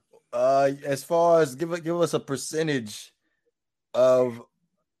right now? As far as give us a percentage of,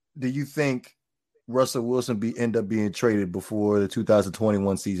 do you think Russell Wilson end up being traded before the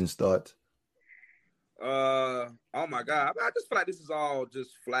 2021 season starts? Oh my God. I just feel like this is all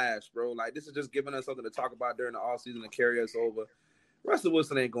just flash, bro. Like this is just giving us something to talk about during the offseason to carry us over. Russell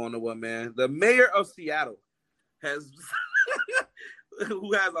Wilson ain't going nowhere, man. The mayor of Seattle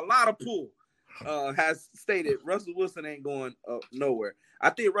who has a lot of pull, has stated Russell Wilson ain't going nowhere.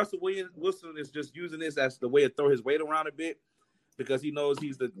 I think Russell Wilson is just using this as the way to throw his weight around a bit because he knows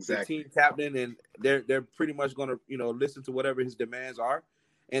he's the team captain and they're pretty much going to listen to whatever his demands are,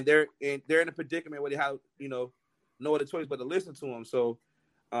 and they're in a predicament where they have no other choice but to listen to him. So,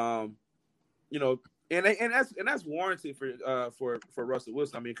 and that's warranted for Russell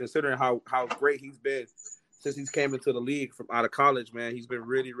Wilson. I mean, considering how great he's been since he's came into the league from out of college, man, he's been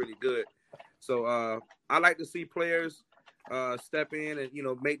really, really good. So I like to see players step in and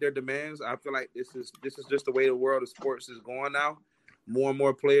make their demands. I feel like this is just the way the world of sports is going now. More and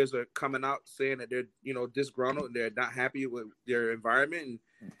more players are coming out saying that they're disgruntled and they're not happy with their environment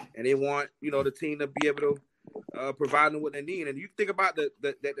and they want the team to be able to provide them what they need. And you think about the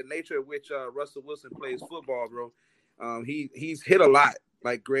nature of which Russell Wilson plays football, bro. He's hit a lot,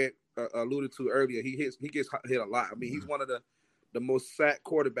 like Greg alluded to earlier. He gets hit a lot. I mean, he's one of the most sacked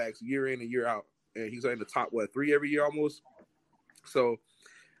quarterbacks year in and year out, and he's in the top 3 every year almost. So,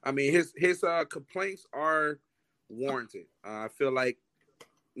 I mean, his complaints are warranted. I feel like,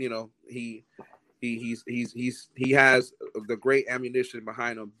 you know, he has the great ammunition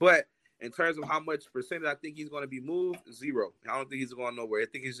behind him. But in terms of how much percentage I think he's going to be moved, 0. I don't think he's going nowhere. I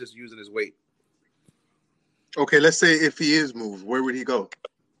think he's just using his weight. Okay, let's say if he is moved, where would he go?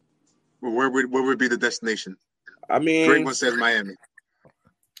 Where would be the destination? I mean, Drake one says Miami.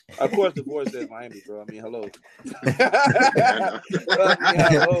 Of course, the boy says Miami, bro. I mean, hello.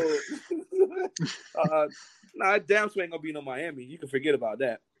 Nah, damn sure ain't gonna be no Miami. You can forget about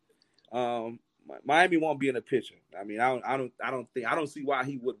that. Miami won't be in the picture. I mean, I don't see why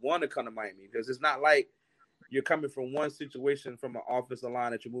he would want to come to Miami, because it's not like you're coming from one situation from an offensive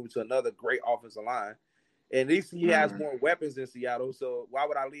line that you're moving to another great offensive line. And at least he has more weapons in Seattle. So why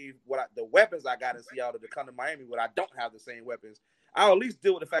would I leave the weapons I got in Seattle to come to Miami when I don't have the same weapons? I'll at least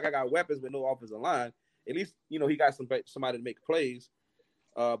deal with the fact I got weapons with no offensive line. At least, you know, he got somebody to make plays.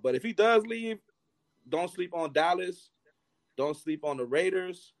 But if he does leave, don't sleep on Dallas. Don't sleep on the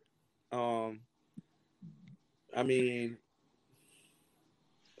Raiders. I mean,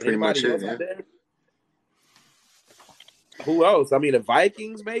 pretty much it, yeah. Who else? I mean, the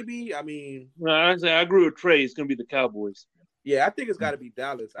Vikings, maybe. I mean, no, I agree with Trey. It's gonna be the Cowboys. Yeah, I think it's got to be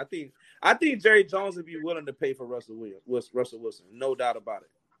Dallas. I think Jerry Jones would be willing to pay for Russell Wilson. No doubt about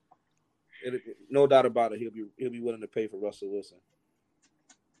it. No doubt about it. He'll be willing to pay for Russell Wilson.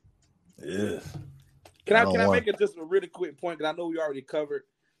 Yeah. Can I make it just a really quick point? Because I know we already covered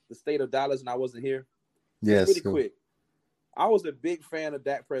the state of Dallas and I wasn't here. Yes. Really quick. I was a big fan of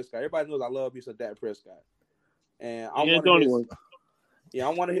Dak Prescott. Everybody knows I love me some Dak Prescott. And I'm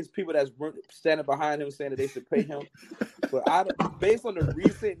one of his people that's standing behind him saying that they should pay him. But based on the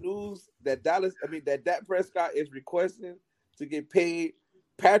recent news that Dak Prescott is requesting to get paid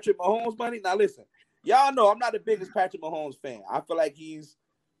Patrick Mahomes money. Now listen, y'all know I'm not the biggest Patrick Mahomes fan. I feel like his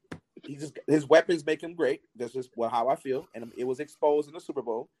weapons make him great. That's just how I feel, and it was exposed in the Super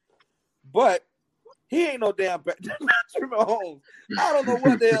Bowl. But he ain't no damn Patrick Mahomes. I don't know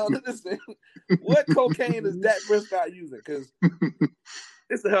what the hell. Listen, what cocaine is Dak Prescott using? Because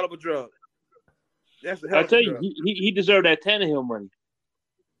it's a hell of a drug. That's a hell of a drug. I tell you, he deserved that Tannehill money.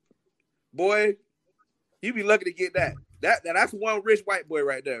 Boy, you be lucky to get that. That's one rich white boy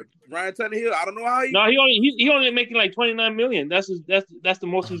right there. Ryan Tannehill. I don't know how he. No, he only making like $29 million. That's the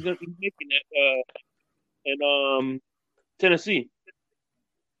most he's gonna be making in Tennessee.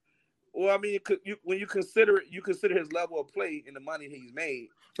 Well, I mean, when you consider it, you consider his level of play and the money he's made.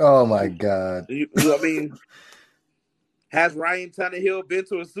 Oh my God! I mean, has Ryan Tannehill been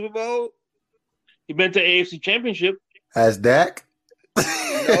to a Super Bowl? He been to AFC Championship. Has Dak?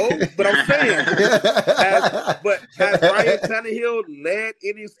 No, but I'm saying, has Ryan Tannehill led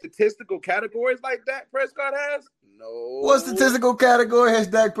any statistical categories like Dak Prescott has? No. What statistical category has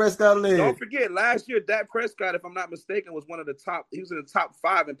Dak Prescott led? Don't forget, last year Dak Prescott, if I'm not mistaken, was one of the top. He was in the top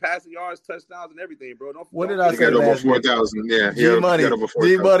 5 in passing yards, touchdowns, and everything, bro. What did I say? Got over 4,000. Yeah, G-Money.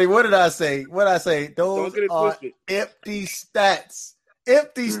 G-Money. What did I say? Those are twisted. empty stats.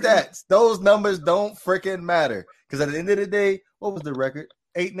 Empty stats. Those numbers don't freaking matter. Because at the end of the day, what was the record?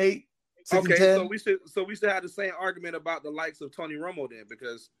 8-8. 6-10? Okay, so we should have the same argument about the likes of Tony Romo then,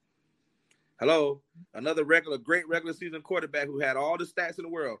 because another great regular season quarterback who had all the stats in the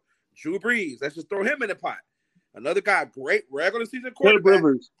world. Drew Brees. Let's just throw him in the pot. Another guy, great regular season quarterback.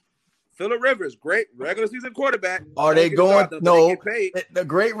 Phillip Rivers, great regular season quarterback. Are they going? No, the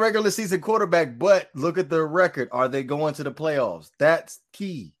great regular season quarterback, but look at the record. Are they going to the playoffs? That's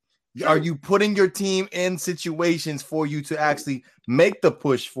key. True. Are you putting your team in situations for you to actually make the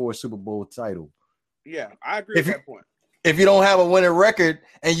push for a Super Bowl title? Yeah, I agree with that point. If you don't have a winning record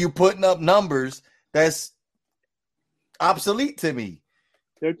and you putting up numbers, that's obsolete to me.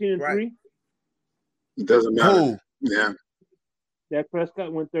 13-3. It doesn't matter. Who? Yeah. Dak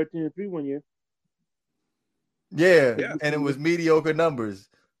Prescott went 13-3 one year. Yeah, and it was mediocre numbers.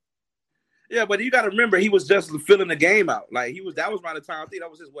 Yeah, but you got to remember, he was just filling the game out. Like that was around the time. I think that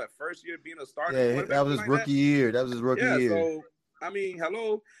was his first year being a starter. Yeah, that was his rookie year. That was his rookie year. So I mean,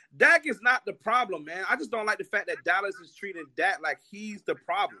 Dak is not the problem, man. I just don't like the fact that Dallas is treating Dak like he's the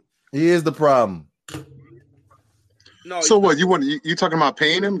problem. He is the problem. No. So what you talking about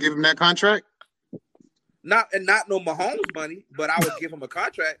paying him, give him that contract? Not no Mahomes money, but I would give him a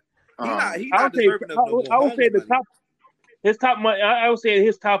contract. He's not deserving of no Mahomes I would say money. his top money. I would say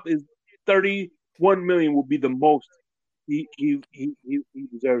his top is $31 million will be the most he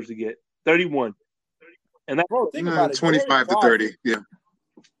deserves to get. 31. And that, think about it. 25 to 30. Yeah.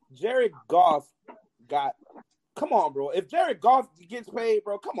 Jared Goff come on, bro. If Jared Goff gets paid,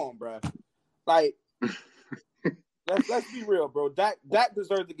 bro, come on, bro. Like let's be real, bro. Dak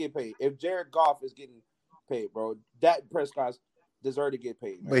deserves to get paid. If Jared Goff is getting paid, bro, Dak Prescott deserves to get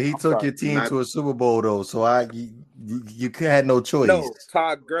paid. Man. But he took your team to a Super Bowl though, so you had no choice. No,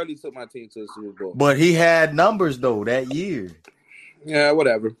 Todd Gurley took my team to a Super Bowl. But he had numbers though that year. Yeah,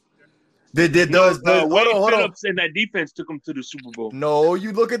 whatever. Wade Phillips and that defense took him to the Super Bowl. No,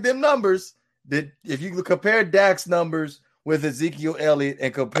 you look at them numbers. If you compare Dak's numbers with Ezekiel Elliott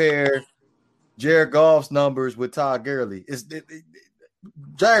and compare Jared Goff's numbers with Todd Gurley,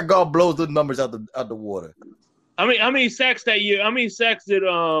 Jared Goff blows the numbers out the water. How many sacks that year? How many sacks did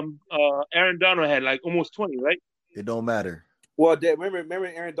Aaron Donald had? Like almost 20, right? It don't matter. Well, remember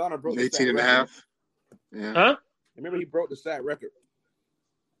Aaron Donald broke 18 and a half. Yeah. Huh? Remember he broke the sack record.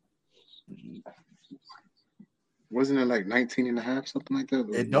 Wasn't it like 19 and a half, something like that?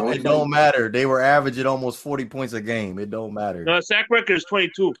 It don't matter. They were averaging almost 40 points a game. It don't matter. No, sack record is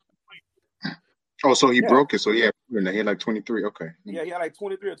 22. Oh, so he broke it. So he had like 23. Okay. Yeah, he had like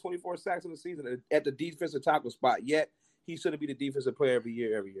 23 or 24 sacks in the season at the defensive tackle spot. Yet he shouldn't be the defensive player every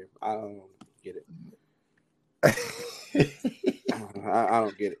year. I don't get it. I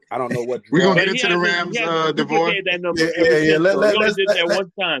don't get it. I don't know what. We're gonna get into the Rams, DeVore. Let's did that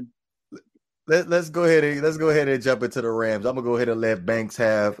one time. Let's go ahead and jump into the Rams. I'm gonna go ahead and let Banks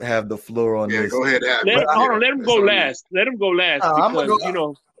have the floor on this. Go ahead. Let him go last. Let him go last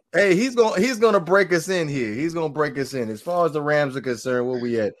because Hey, he's gonna break us in here. He's gonna break us in. As far as the Rams are concerned, where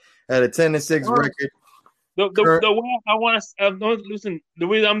we at a 10-6 record. The way I want to listen. The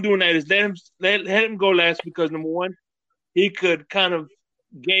way I'm doing that is let him go last because number one, he could kind of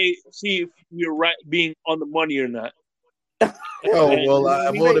see if you're right, being on the money or not.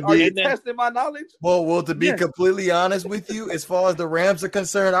 Are you testing my knowledge? Well, to be completely honest with you, as far as the Rams are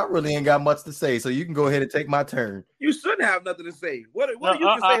concerned, I really ain't got much to say. So you can go ahead and take my turn. You shouldn't have nothing to say. What do you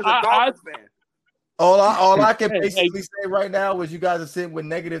can say as a Dolphins fan? All I can basically say right now is you guys are sitting with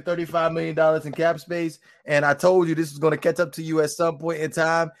negative $35 million in cap space, and I told you this is going to catch up to you at some point in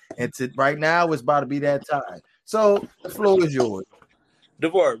time. And right now, it's about to be that time. So the floor is yours.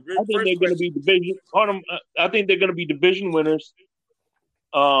 DeVore, I think they're going to be division. I think they're going to be division winners.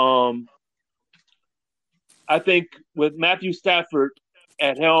 I think with Matthew Stafford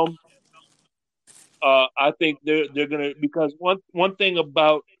at helm, I think they're going to, because one thing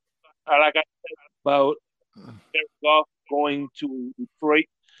about like I said about Jared Goff going to Detroit,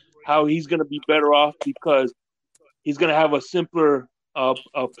 how he's going to be better off because he's going to have a simpler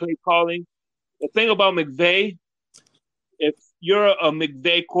play calling. The thing about McVay, if you're a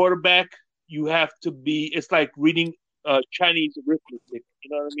McVay quarterback, you have to be. It's like reading Chinese arithmetic. You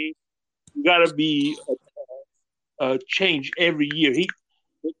know what I mean? You got to be change every year.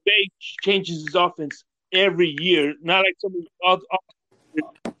 McVay changes his offense every year. Not like some of the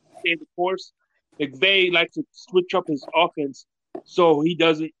stay the course. McVay likes to switch up his offense so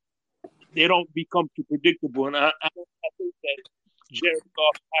they don't become too predictable. And I think that Jared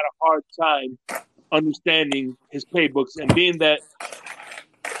Goff had a hard time understanding his playbooks, and being that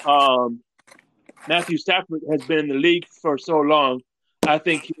Matthew Stafford has been in the league for so long, I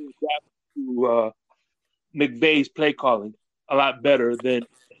think he adapt to McVay's play calling a lot better than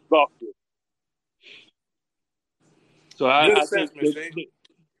Goff did. So I think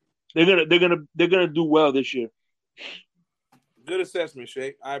they're gonna do well this year. Good assessment,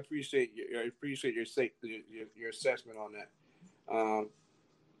 Shay. I appreciate your assessment on that.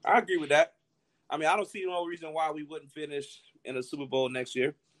 I agree with that. I mean, I don't see no reason why we wouldn't finish in a Super Bowl next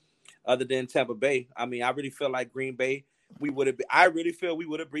year, other than Tampa Bay. I mean, I really feel like Green Bay. I really feel we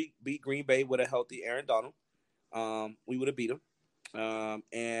would have beat Green Bay with a healthy Aaron Donald. We would have beat him,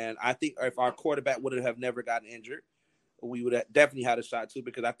 and I think if our quarterback would have never gotten injured, we would have definitely had a shot too.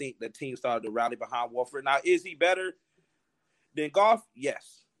 Because I think the team started to rally behind Wolford. Now, is he better than Goff?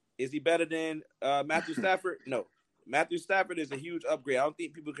 Yes. Is he better than Matthew Stafford? No. Matthew Stafford is a huge upgrade. I don't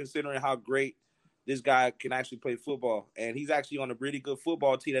think people are considering how great this guy can actually play football, and he's actually on a really good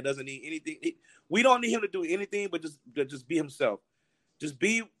football team that doesn't need anything. We don't need him to do anything, but just be himself. Just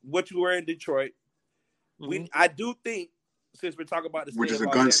be what you were in Detroit. Mm-hmm. I do think, since we're talking about this, which is a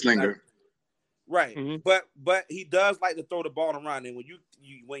gunslinger, right? Mm-hmm. But he does like to throw the ball around, and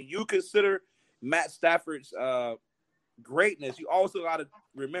when you consider Matt Stafford's greatness, you also got to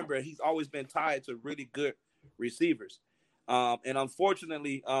remember he's always been tied to really good receivers, and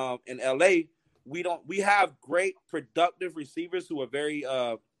unfortunately, in LA. We have great productive receivers who are very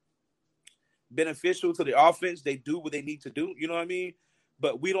beneficial to the offense. They do what they need to do. You know what I mean?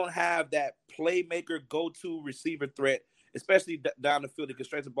 But we don't have that playmaker go-to receiver threat, especially down the field that can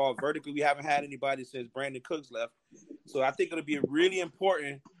stretch the ball vertically. We haven't had anybody since Brandon Cooks left. So I think it'll be really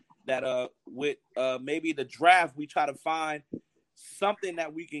important that with maybe the draft we try to find something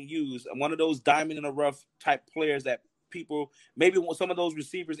that we can use. One of those diamond in the rough type players that people maybe some of those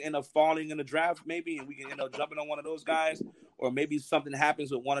receivers end up falling in the draft, maybe, and we can end up jumping on one of those guys, or maybe something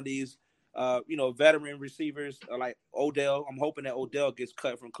happens with one of these veteran receivers like Odell. I'm hoping that Odell gets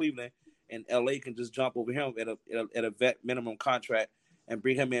cut from Cleveland and LA can just jump over him at a vet minimum contract and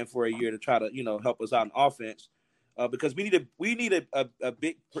bring him in for a year to try to help us out in offense. Because we need a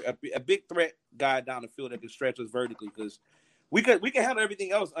big threat guy down the field that can stretch us vertically, because we can handle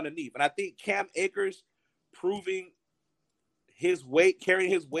everything else underneath. And I think Cam Akers proving his weight, carrying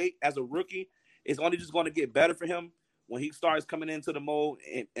his weight as a rookie, is only just going to get better for him when he starts coming into the mold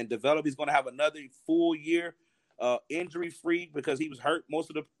and develop. He's going to have another full year injury free, because he was hurt most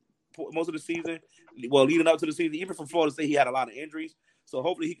of the season. Well, leading up to the season, even from Florida State, he had a lot of injuries. So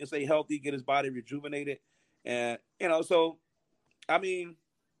hopefully he can stay healthy, get his body rejuvenated. And so I mean,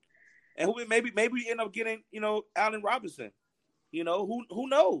 and maybe we end up getting Allen Robinson. Who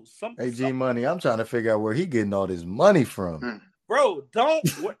knows? Hey, G Money, I'm trying to figure out where he getting all this money from. Bro, don't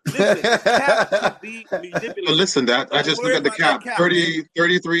listen. Cap be manipulated. But listen, I just look at the cap.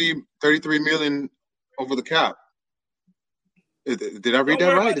 33 million over the cap. Did I read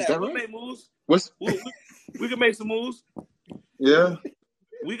that right? Is that right? We make moves. We can make some moves. Yeah.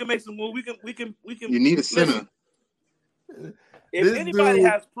 We can make some moves. We can. You need a center. If anybody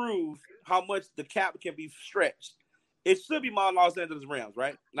has proved how much the cap can be stretched, it should be my Los Angeles Rams,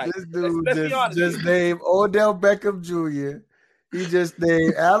 right? Like, this dude let's be honest. Just named Odell Beckham Jr. He just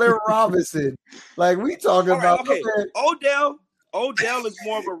named Allen Robinson. Like, we talking about. Okay. Odell is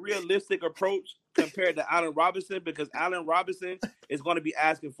more of a realistic approach compared to Allen Robinson, because Allen Robinson is going to be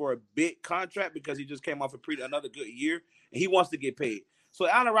asking for a big contract because he just came off another good year and he wants to get paid. So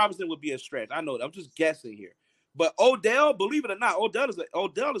Allen Robinson would be a stretch. I know that. I'm just guessing here. But Odell, believe it or not, Odell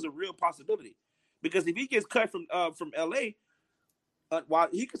is a real possibility, because if he gets cut from LA, while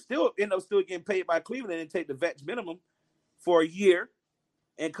he could still end up getting paid by Cleveland and take the vets minimum for a year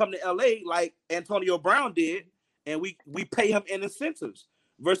and come to LA like Antonio Brown did, and we pay him in incentives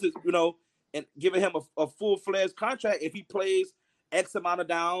versus and giving him a full-fledged contract if he plays X amount of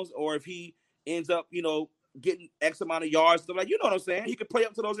downs, or if he ends up getting X amount of yards, stuff like, what I'm saying. He could play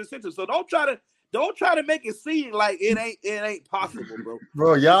up to those incentives. So don't try to make it seem like it ain't possible, bro.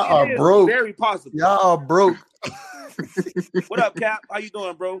 Bro, y'all are broke. Very possible. Y'all are broke. What up, Cap? How you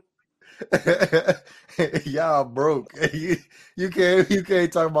doing, bro? Y'all broke. You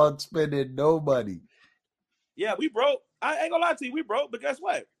can't talk about spending no money. Yeah, we broke. I ain't gonna lie to you, we broke. But guess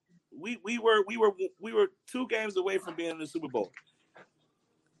what? We were 2 games away from being in the Super Bowl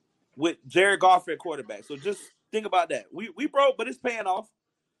with Jared Goff at quarterback. So just think about that. We broke, but it's paying off.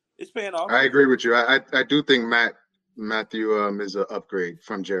 It's paying off. I agree with you. I do think Matthew is an upgrade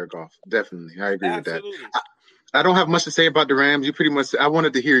from Jared Goff. Definitely, I agree with that. I don't have much to say about the Rams. You pretty much. I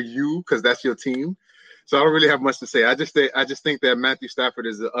wanted to hear you because that's your team, so I don't really have much to say. I just think that Matthew Stafford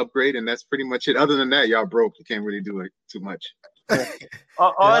is an upgrade, and that's pretty much it. Other than that, y'all broke. You can't really do it too much.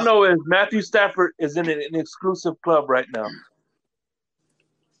 All I know is Matthew Stafford is in an exclusive club right now.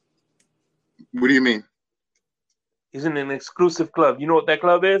 What do you mean? He's in an exclusive club. You know what that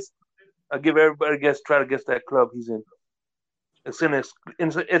club is? I'll give everybody a guess. Try to guess that club he's in. It's an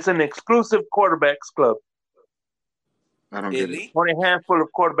exclusive quarterbacks club. I don't get it. Only a handful of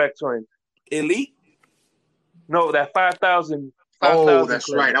quarterbacks are in. Elite? No, that 5,000. Oh, that's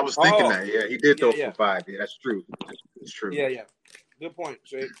club. Right. I was thinking that. Yeah, he did throw for 5. Yeah, that's true. It's true. Yeah. Good point,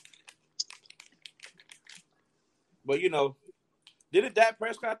 Shay. But didn't Dak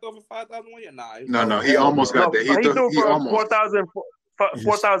Prescott throw for 5,000 one year? Nah. No, he almost got there. He threw for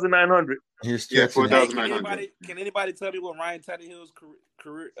 4,900. Yeah, 4,900. Can anybody tell me what Ryan Tannehill's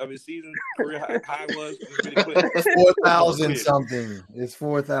career of his season career high was? Really quick. 4,000 something. It's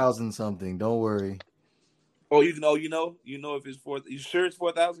 4,000 something. Don't worry. Oh, you know if it's 4. You sure it's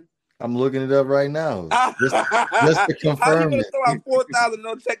 4,000? I'm looking it up right now. Just to confirm How you gonna it. throw out 4,000?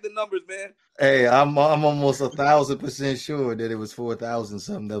 Don't check the numbers, man. Hey, I'm almost 1,000% sure that it was 4,000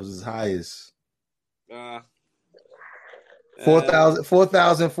 something. That was his highest.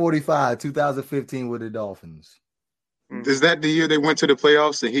 4,045, 2015 with the Dolphins. Is that the year they went to the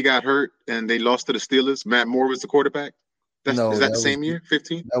playoffs and he got hurt and they lost to the Steelers? Matt Moore was the quarterback. Is that the same year?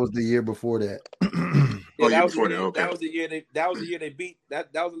 15? That was the year before that. That was the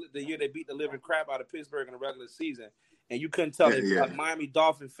year they beat the living crap out of Pittsburgh in the regular season, and you couldn't tell a Miami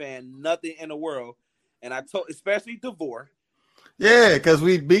Dolphin fan nothing in the world. And I told, especially DeVore. Yeah, because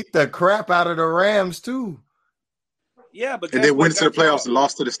we beat the crap out of the Rams too. Yeah, but and they went to the playoffs and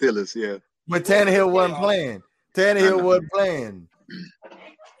lost to the Steelers. Yeah, but Tannehill wasn't playing.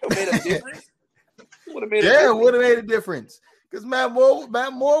 It made a difference. It would have made a difference because Matt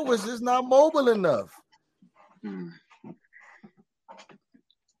Moore was just not mobile enough.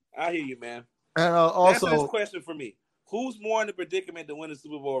 I hear you, man. And also, that's this question for me: who's more in the predicament to win the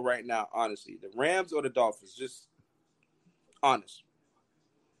Super Bowl right now? Honestly, the Rams or the Dolphins? Just honest.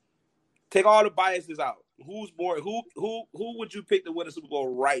 Take all the biases out. Who's more? Who would you pick to win the Super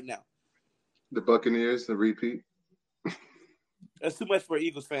Bowl right now? The Buccaneers, the repeat. That's too much for an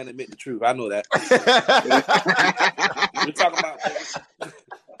Eagles fan to admit the truth. I know that. We're talking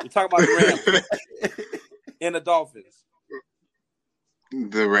about the Rams and the Dolphins.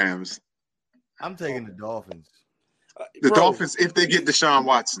 The Rams. I'm taking the Dolphins. The Dolphins, if they get Deshaun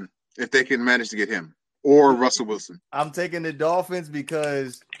Watson, if they can manage to get him, or Russell Wilson. I'm taking the Dolphins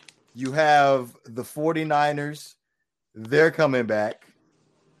because you have the 49ers. They're coming back.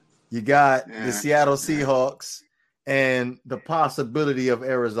 You got the Seattle Seahawks and the possibility of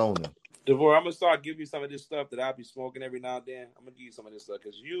Arizona. DeVore, I'm gonna start giving you some of this stuff that I'll be smoking every now and then. I'm gonna give you some of this stuff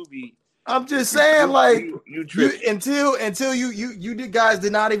because you be. I'm just saying, until you guys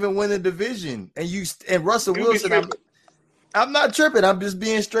did not even win the division, and Russell Wilson. I'm not tripping. I'm just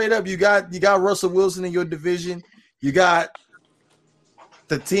being straight up. You got Russell Wilson in your division. You got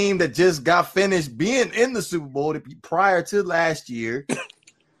the team that just got finished being in the Super Bowl prior to last year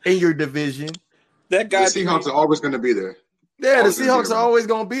in your division. The Seahawks are always going to be there. Yeah, the Seahawks are always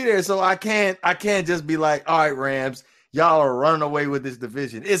going to be there. So I can't just be like, all right, Rams, y'all are running away with this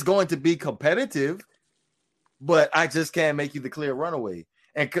division. It's going to be competitive, but I just can't make you the clear runaway.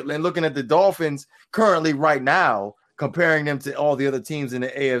 And looking at the Dolphins currently right now, comparing them to all the other teams in the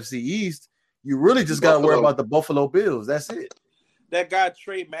AFC East, you really just got to worry about the Buffalo Bills. That's it. That guy,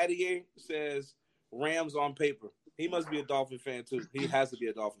 Trey Mattier, says Rams on paper. He must be a Dolphin fan, too. He has to be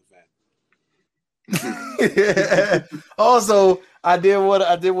a Dolphin fan. Also, I did want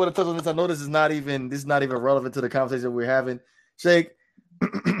to touch on this. I know this is not even relevant to the conversation we're having, Shake,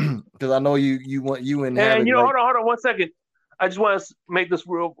 because I know you want you and hold on 1 second. I just want to make this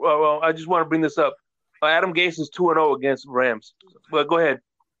real. I just want to bring this up. Adam Gase is 2-0 against Rams. Well, go ahead.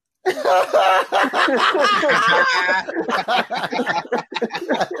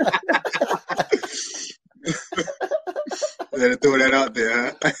 Let it throw that out there,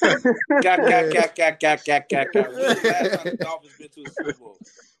 huh?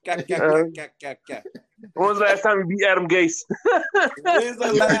 When was the last time you beat Adam Gase? When's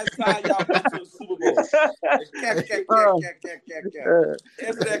the last time y'all went to a Super Bowl?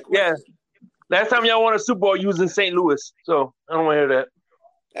 Answer that question. Yeah. Last time y'all won a Super Bowl, you was in St. Louis. So I don't want to hear that.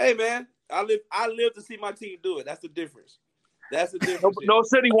 Hey man, I live to see my team do it. That's the difference. No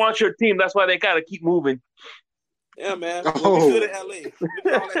city wants your team. That's why they gotta keep moving. Yeah, man. Well, we good in LA. Look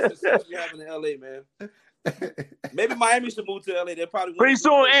at all that success we have in LA, man. Maybe Miami should move to LA. They're probably pretty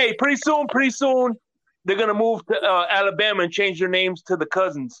soon. They're gonna move to Alabama and change their names to the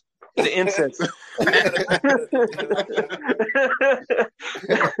Cousins, the incest.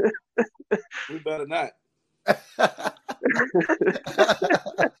 We better not.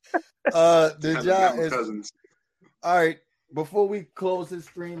 Cousins. All right. Before we close this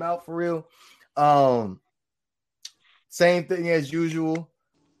stream out for real, same thing as usual.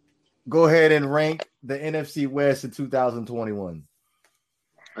 Go ahead and rank the NFC West in 2021.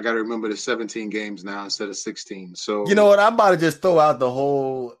 I got to remember the 17 games now instead of 16. So you know what? I'm about to just throw out the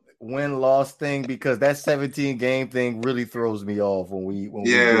whole win-loss thing because that 17 game thing really throws me off when we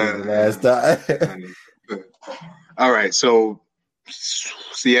did it the last time. All right, so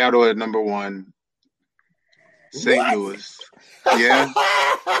Seattle at number 1, St. Louis. Yeah.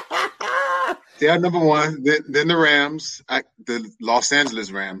 Seattle number 1, then the Rams, the Los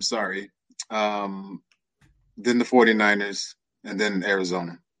Angeles Rams, sorry. Then the 49ers, and then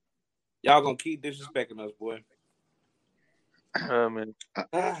Arizona. Y'all gonna keep disrespecting us, boy. Man.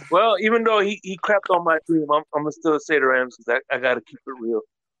 Well, even though he crapped on my team, I'm gonna still say the Rams because I gotta keep it real.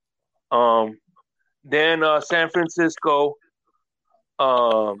 Then San Francisco,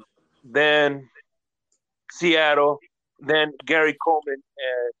 then Seattle, then Gary Coleman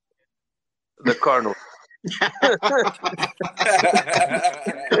and the Cardinals.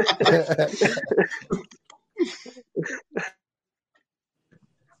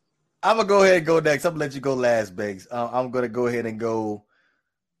 I'm gonna go ahead and go next. I'm gonna let you go last, Beggs. I'm gonna go ahead and go.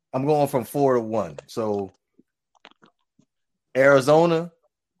 I'm going from 4 to 1. So Arizona,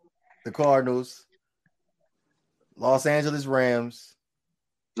 the Cardinals, Los Angeles Rams,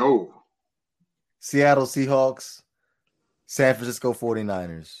 Seattle Seahawks, San Francisco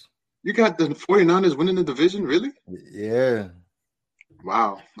 49ers. You got the 49ers winning the division, really? Yeah.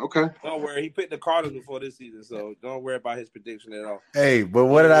 Wow. Okay. Don't worry. He picked the Cardinals before this season, so don't worry about his prediction at all. Hey, but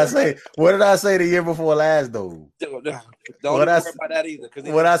what did I say? What did I say the year before last, though? Don't even worry about that either.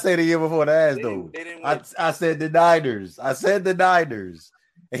 What I say the year before last, though? They didn't win. I said the Niners. I said the Niners.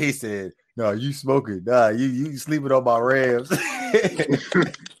 And he said, "No, you smoking. Nah, you sleeping on my Rams."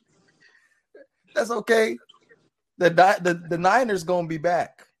 That's okay. The Niners gonna be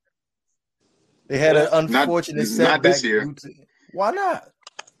back. They had an unfortunate setback. Not this year. Why not?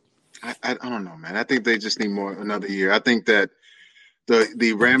 I don't know, man. I think they just need another year. I think that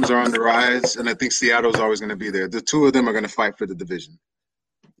the Rams are on the rise, and I think Seattle's always going to be there. The two of them are going to fight for the division.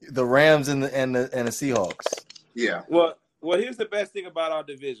 The Rams and the Seahawks. Yeah. Well, here's the best thing about our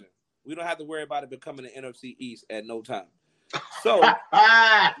division. We don't have to worry about it becoming the NFC East at no time. So you're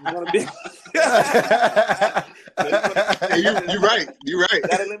gonna be. You're right. You're right.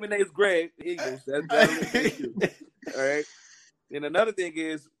 That eliminates Greg Eagles. That eliminates you. All right. And another thing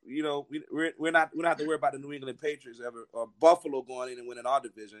is, we're not have to worry about the New England Patriots ever or Buffalo going in and winning our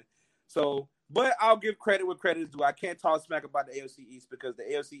division. So, but I'll give credit where credit is due. I can't talk smack about the AFC East because the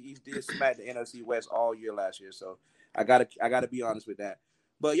AFC East did smack the NFC West all year last year. So I gotta be honest with that.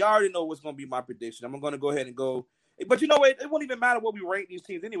 But y'all already know what's gonna be my prediction. I'm gonna go ahead and go. But you know what? It won't even matter what we rank these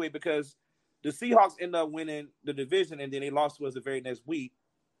teams anyway because the Seahawks end up winning the division and then they lost to us the very next week.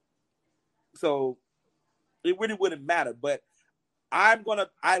 So it really wouldn't matter. But I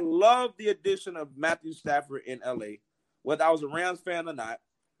love the addition of Matthew Stafford in LA. Whether I was a Rams fan or not,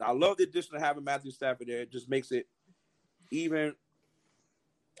 I love the addition of having Matthew Stafford there. It just makes it even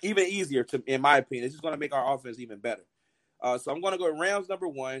easier in my opinion. It's just going to make our offense even better. So I'm going to go with Rams number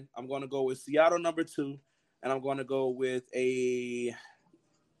 1. I'm going to go with Seattle number 2. And I'm going to go with it's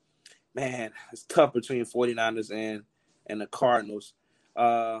tough between 49ers and the Cardinals.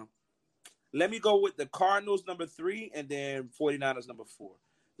 Let me go with the Cardinals number 3 and then 49ers number 4.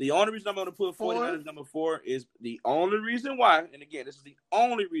 The only reason I'm going to put 49ers number 4 is the only reason why, and again, this is the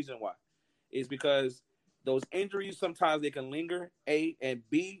only reason why, is because those injuries, sometimes they can linger, A, and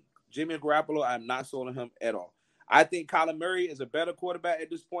B, Jimmy Garoppolo, I'm not sold on him at all. I think Kyler Murray is a better quarterback at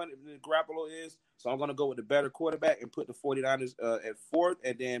this point than Garoppolo is. So I'm going to go with the better quarterback and put the 49ers at 4th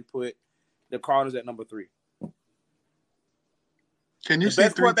and then put the Cardinals at number 3. Can you see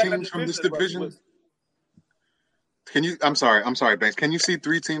 3 teams from this division? I'm sorry, Banks. Can you see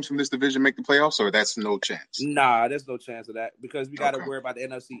 3 teams from this division make the playoffs or that's no chance? Nah, there's no chance of that because we got to worry about the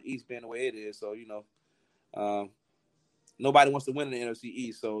NFC East being the way it is. So, nobody wants to win in the NFC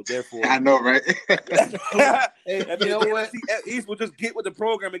East, so therefore I know, right? Hey, you know what? NFC East will just get with the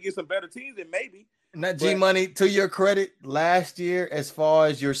program and get some better teams, and maybe. Not G Money. To your credit, last year, as far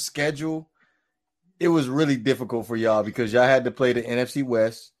as your schedule, it was really difficult for y'all because y'all had to play the NFC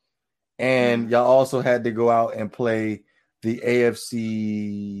West, and y'all also had to go out and play the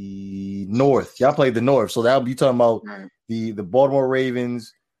AFC North. Y'all played the North, so that'll be talking about the Baltimore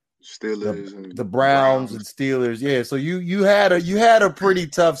Ravens. Steelers, the Browns and Steelers, yeah. So you had a pretty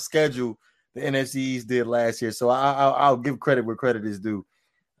tough schedule. The NFC East did last year, so I'll give credit where credit is due.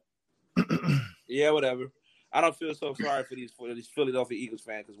 Yeah, whatever. I don't feel so sorry for these Philadelphia Eagles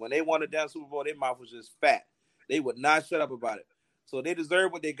fans because when they won the damn Super Bowl, their mouth was just fat. They would not shut up about it, so they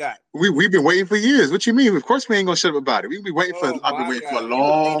deserve what they got. We've been waiting for years. What you mean? Of course, we ain't gonna shut up about it. We've been waiting I've been waiting for a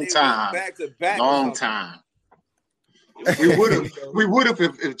long time. Back to back, long time. We would have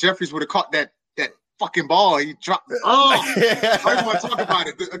if Jeffries would have caught that fucking ball. He dropped. Oh, I don't want to talk about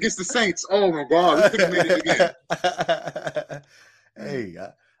it against the Saints. Oh my God, we could have made it again. Hey,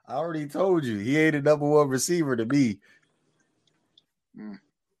 I already told you he ain't a number 1 receiver to me.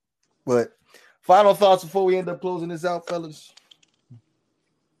 But final thoughts before we end up closing this out, fellas.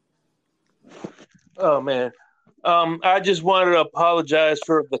 Oh man. I just wanted to apologize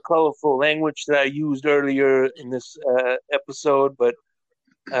for the colorful language that I used earlier in this episode, but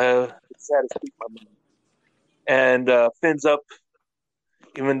it's sad to speak my mind. And fins up,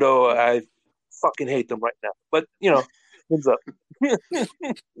 even though I fucking hate them right now. But, fins up.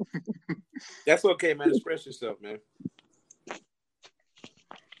 That's okay, man. Express yourself, man.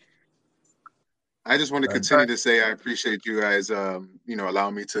 I just want to continue to say I appreciate you guys,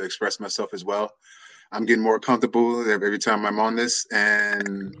 allowing me to express myself as well. I'm getting more comfortable every time I'm on this,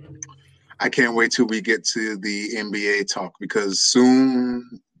 and I can't wait till we get to the NBA talk because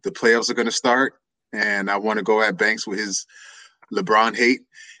soon the playoffs are going to start, and I want to go at Banks with his LeBron hate,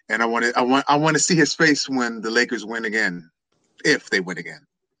 and I want to see his face when the Lakers win again, if they win again.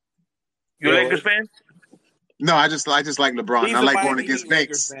 You a Lakers fan? No, I just like LeBron. I like going against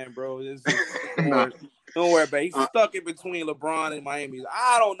Banks. Fan, bro. Don't worry about it. He's stuck in between LeBron and Miami.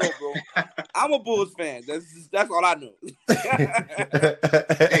 I don't know, bro. I'm a Bulls fan. That's all I know.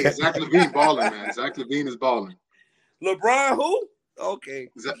 Hey, Zach LaVine balling, man. Zach LaVine is balling. LeBron who? Okay.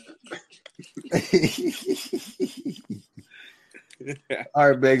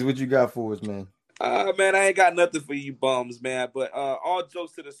 All right, Beggs, what you got for us, man? Man, I ain't got nothing for you bums, man. But all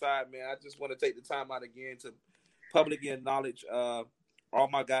jokes to the side, man. I just want to take the time out again to publicly acknowledge all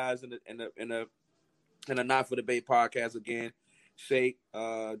my guys in the Not for Debate podcast again. Shake,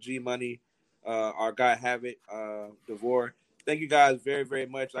 G Money, our guy Havoc, Devore. Thank you guys very, very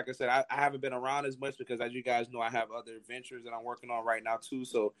much. Like I said, I haven't been around as much because, as you guys know, I have other ventures that I'm working on right now too.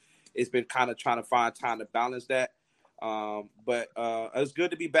 So it's been kind of trying to find time to balance that. But it's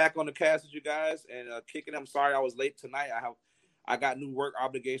good to be back on the cast with you guys and kicking. I'm sorry I was late tonight. I got new work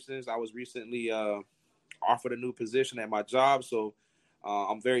obligations. I was recently offered a new position at my job, so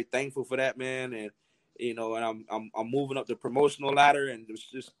I'm very thankful for that, man. And and I'm moving up the promotional ladder and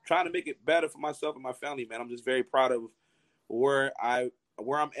just trying to make it better for myself and my family, man. I'm just very proud of where I'm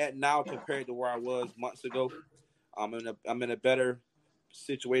at now compared to where I was months ago. I'm in a better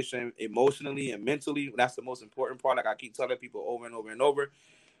situation emotionally and mentally. That's the most important part. Like I keep telling people over and over and over,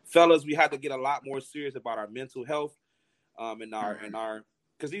 fellas, we have to get a lot more serious about our mental health, and our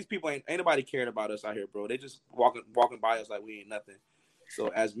because these people ain't nobody caring about us out here, bro. They just walking by us like we ain't nothing. So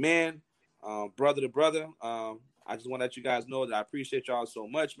as men, brother to brother, I just want to let you guys know that I appreciate y'all so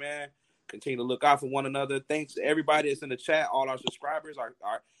much, man. Continue to look out for one another. Thanks to everybody that's in the chat, all our subscribers.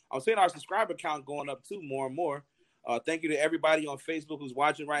 I'm saying our subscriber count going up too more and more. Thank you to everybody on Facebook who's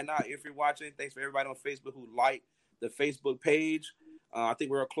watching right now. If you're watching, thanks for everybody on Facebook who liked the Facebook page. I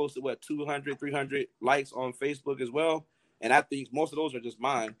think we're close to 200, 300 likes on Facebook as well. And I think most of those are just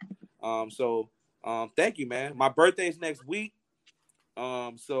mine. So thank you, man. My birthday's next week.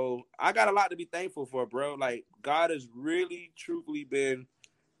 So I got a lot to be thankful for, bro. Like God has really, truthfully been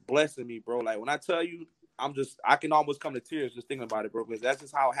blessing me, bro. Like when I tell you, I can almost come to tears just thinking about it, bro, because that's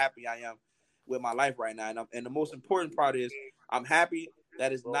just how happy I am with my life right now. And the most important part is I'm happy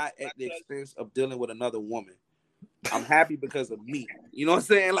that it's not at the expense of dealing with another woman. I'm happy because of me. You know what I'm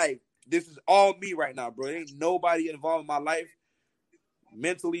saying? Like this is all me right now, bro. There ain't nobody involved in my life,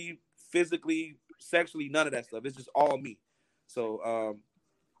 mentally, physically, sexually, none of that stuff. It's just all me. So,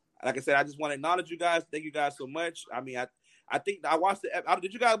 like I said, I just want to acknowledge you guys. Thank you guys so much. I mean, I think I watched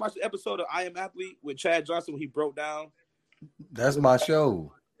did you guys watch the episode of I Am Athlete with Chad Johnson when he broke down? That's my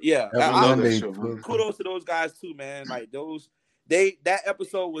show. Yeah. I love that show, man. Kudos to those guys too, man. Like that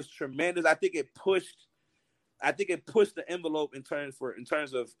episode was tremendous. I think it pushed the envelope in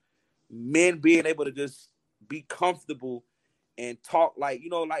terms of men being able to just be comfortable and talk like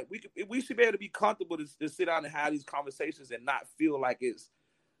we should be able to be comfortable to sit down and have these conversations and not feel like it's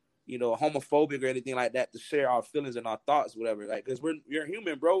homophobic or anything like that, to share our feelings and our thoughts, whatever. Like, because we're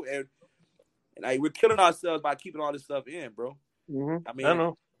human, bro, and like we're killing ourselves by keeping all this stuff in, bro. Mm-hmm. I mean, I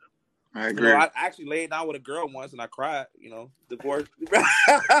know. I agree. I actually laid down with a girl once and I cried. Divorce. Speaking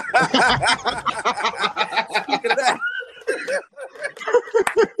of that.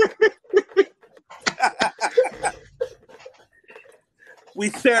 We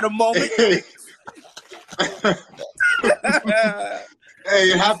shared a moment. Hey,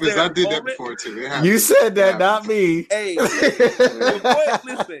 it happens. I did that before too. You said that, not me. Hey,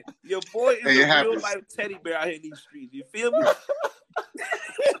 your boy is a real life teddy bear out here in these streets. You feel me?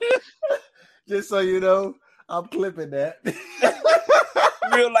 Just so you know, I'm clipping that.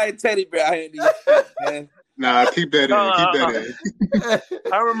 Real life teddy bear out here in these streets, man. Nah, keep that in.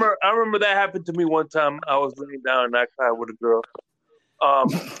 I remember that happened to me one time. I was laying down and I cried with a girl.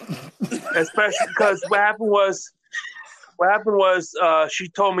 Especially because what happened was she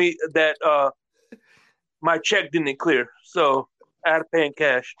told me that my check didn't clear, so I had to pay in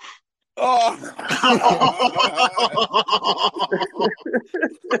cash. Oh, that's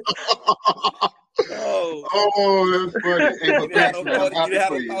funny. Hey, but thanks, man. I'm happy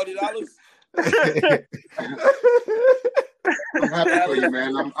for you. I'm happy for you,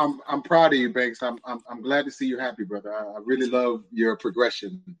 man. I'm proud of you, Banks. I'm glad to see you happy, brother. I really love your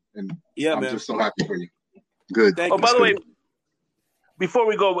progression, and I'm just so happy for you. Good. By the way, before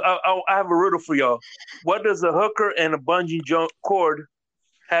we go, I have a riddle for y'all. What does a hooker and a bungee jump cord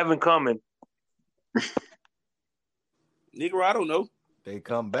have in common? Negro, I don't know. They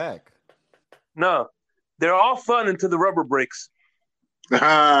come back. No, they're all fun until the rubber breaks.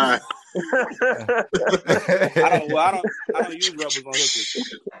 I don't use rubbers on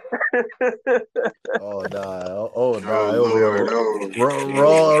hookers. Oh no!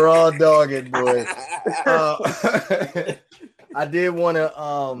 Raw dogged, boy. I did want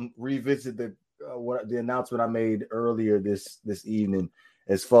to revisit the what the announcement I made earlier this evening,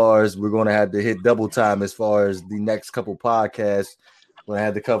 as far as we're going to have to hit double time as far as the next couple podcasts. When I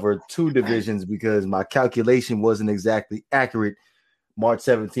had to cover 2 divisions because my calculation wasn't exactly accurate. March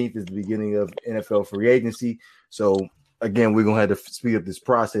 17th is the beginning of NFL free agency. So, again, we're going to have to speed up this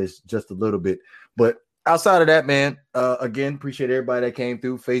process just a little bit. But outside of that, man, again, appreciate everybody that came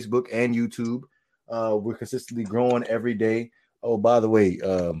through Facebook and YouTube. We're consistently growing every day. Oh, by the way,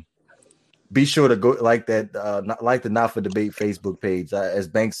 be sure to go like that, like the Not for Debate Facebook page. As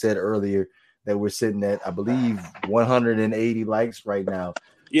Banks said earlier, that we're sitting at, I believe, 180 likes right now.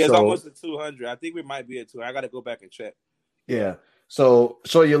 Yeah, it's almost at 200. I think we might be at 200. I got to go back and check. Yeah. So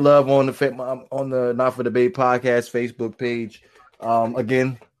show your love on the Not for Debate podcast Facebook page.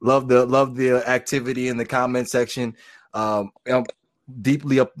 Again, love the activity in the comment section.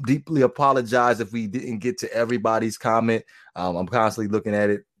 Deeply apologize if we didn't get to everybody's comment. I'm constantly looking at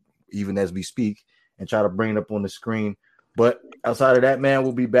it even as we speak and try to bring it up on the screen. But outside of that, man,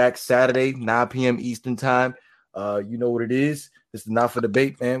 we'll be back Saturday, 9 p.m. Eastern time. You know what it is. It's the Not for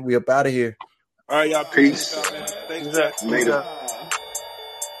Debate, man. We up out of here. All right, y'all. Peace. Thanks, Jack. Later.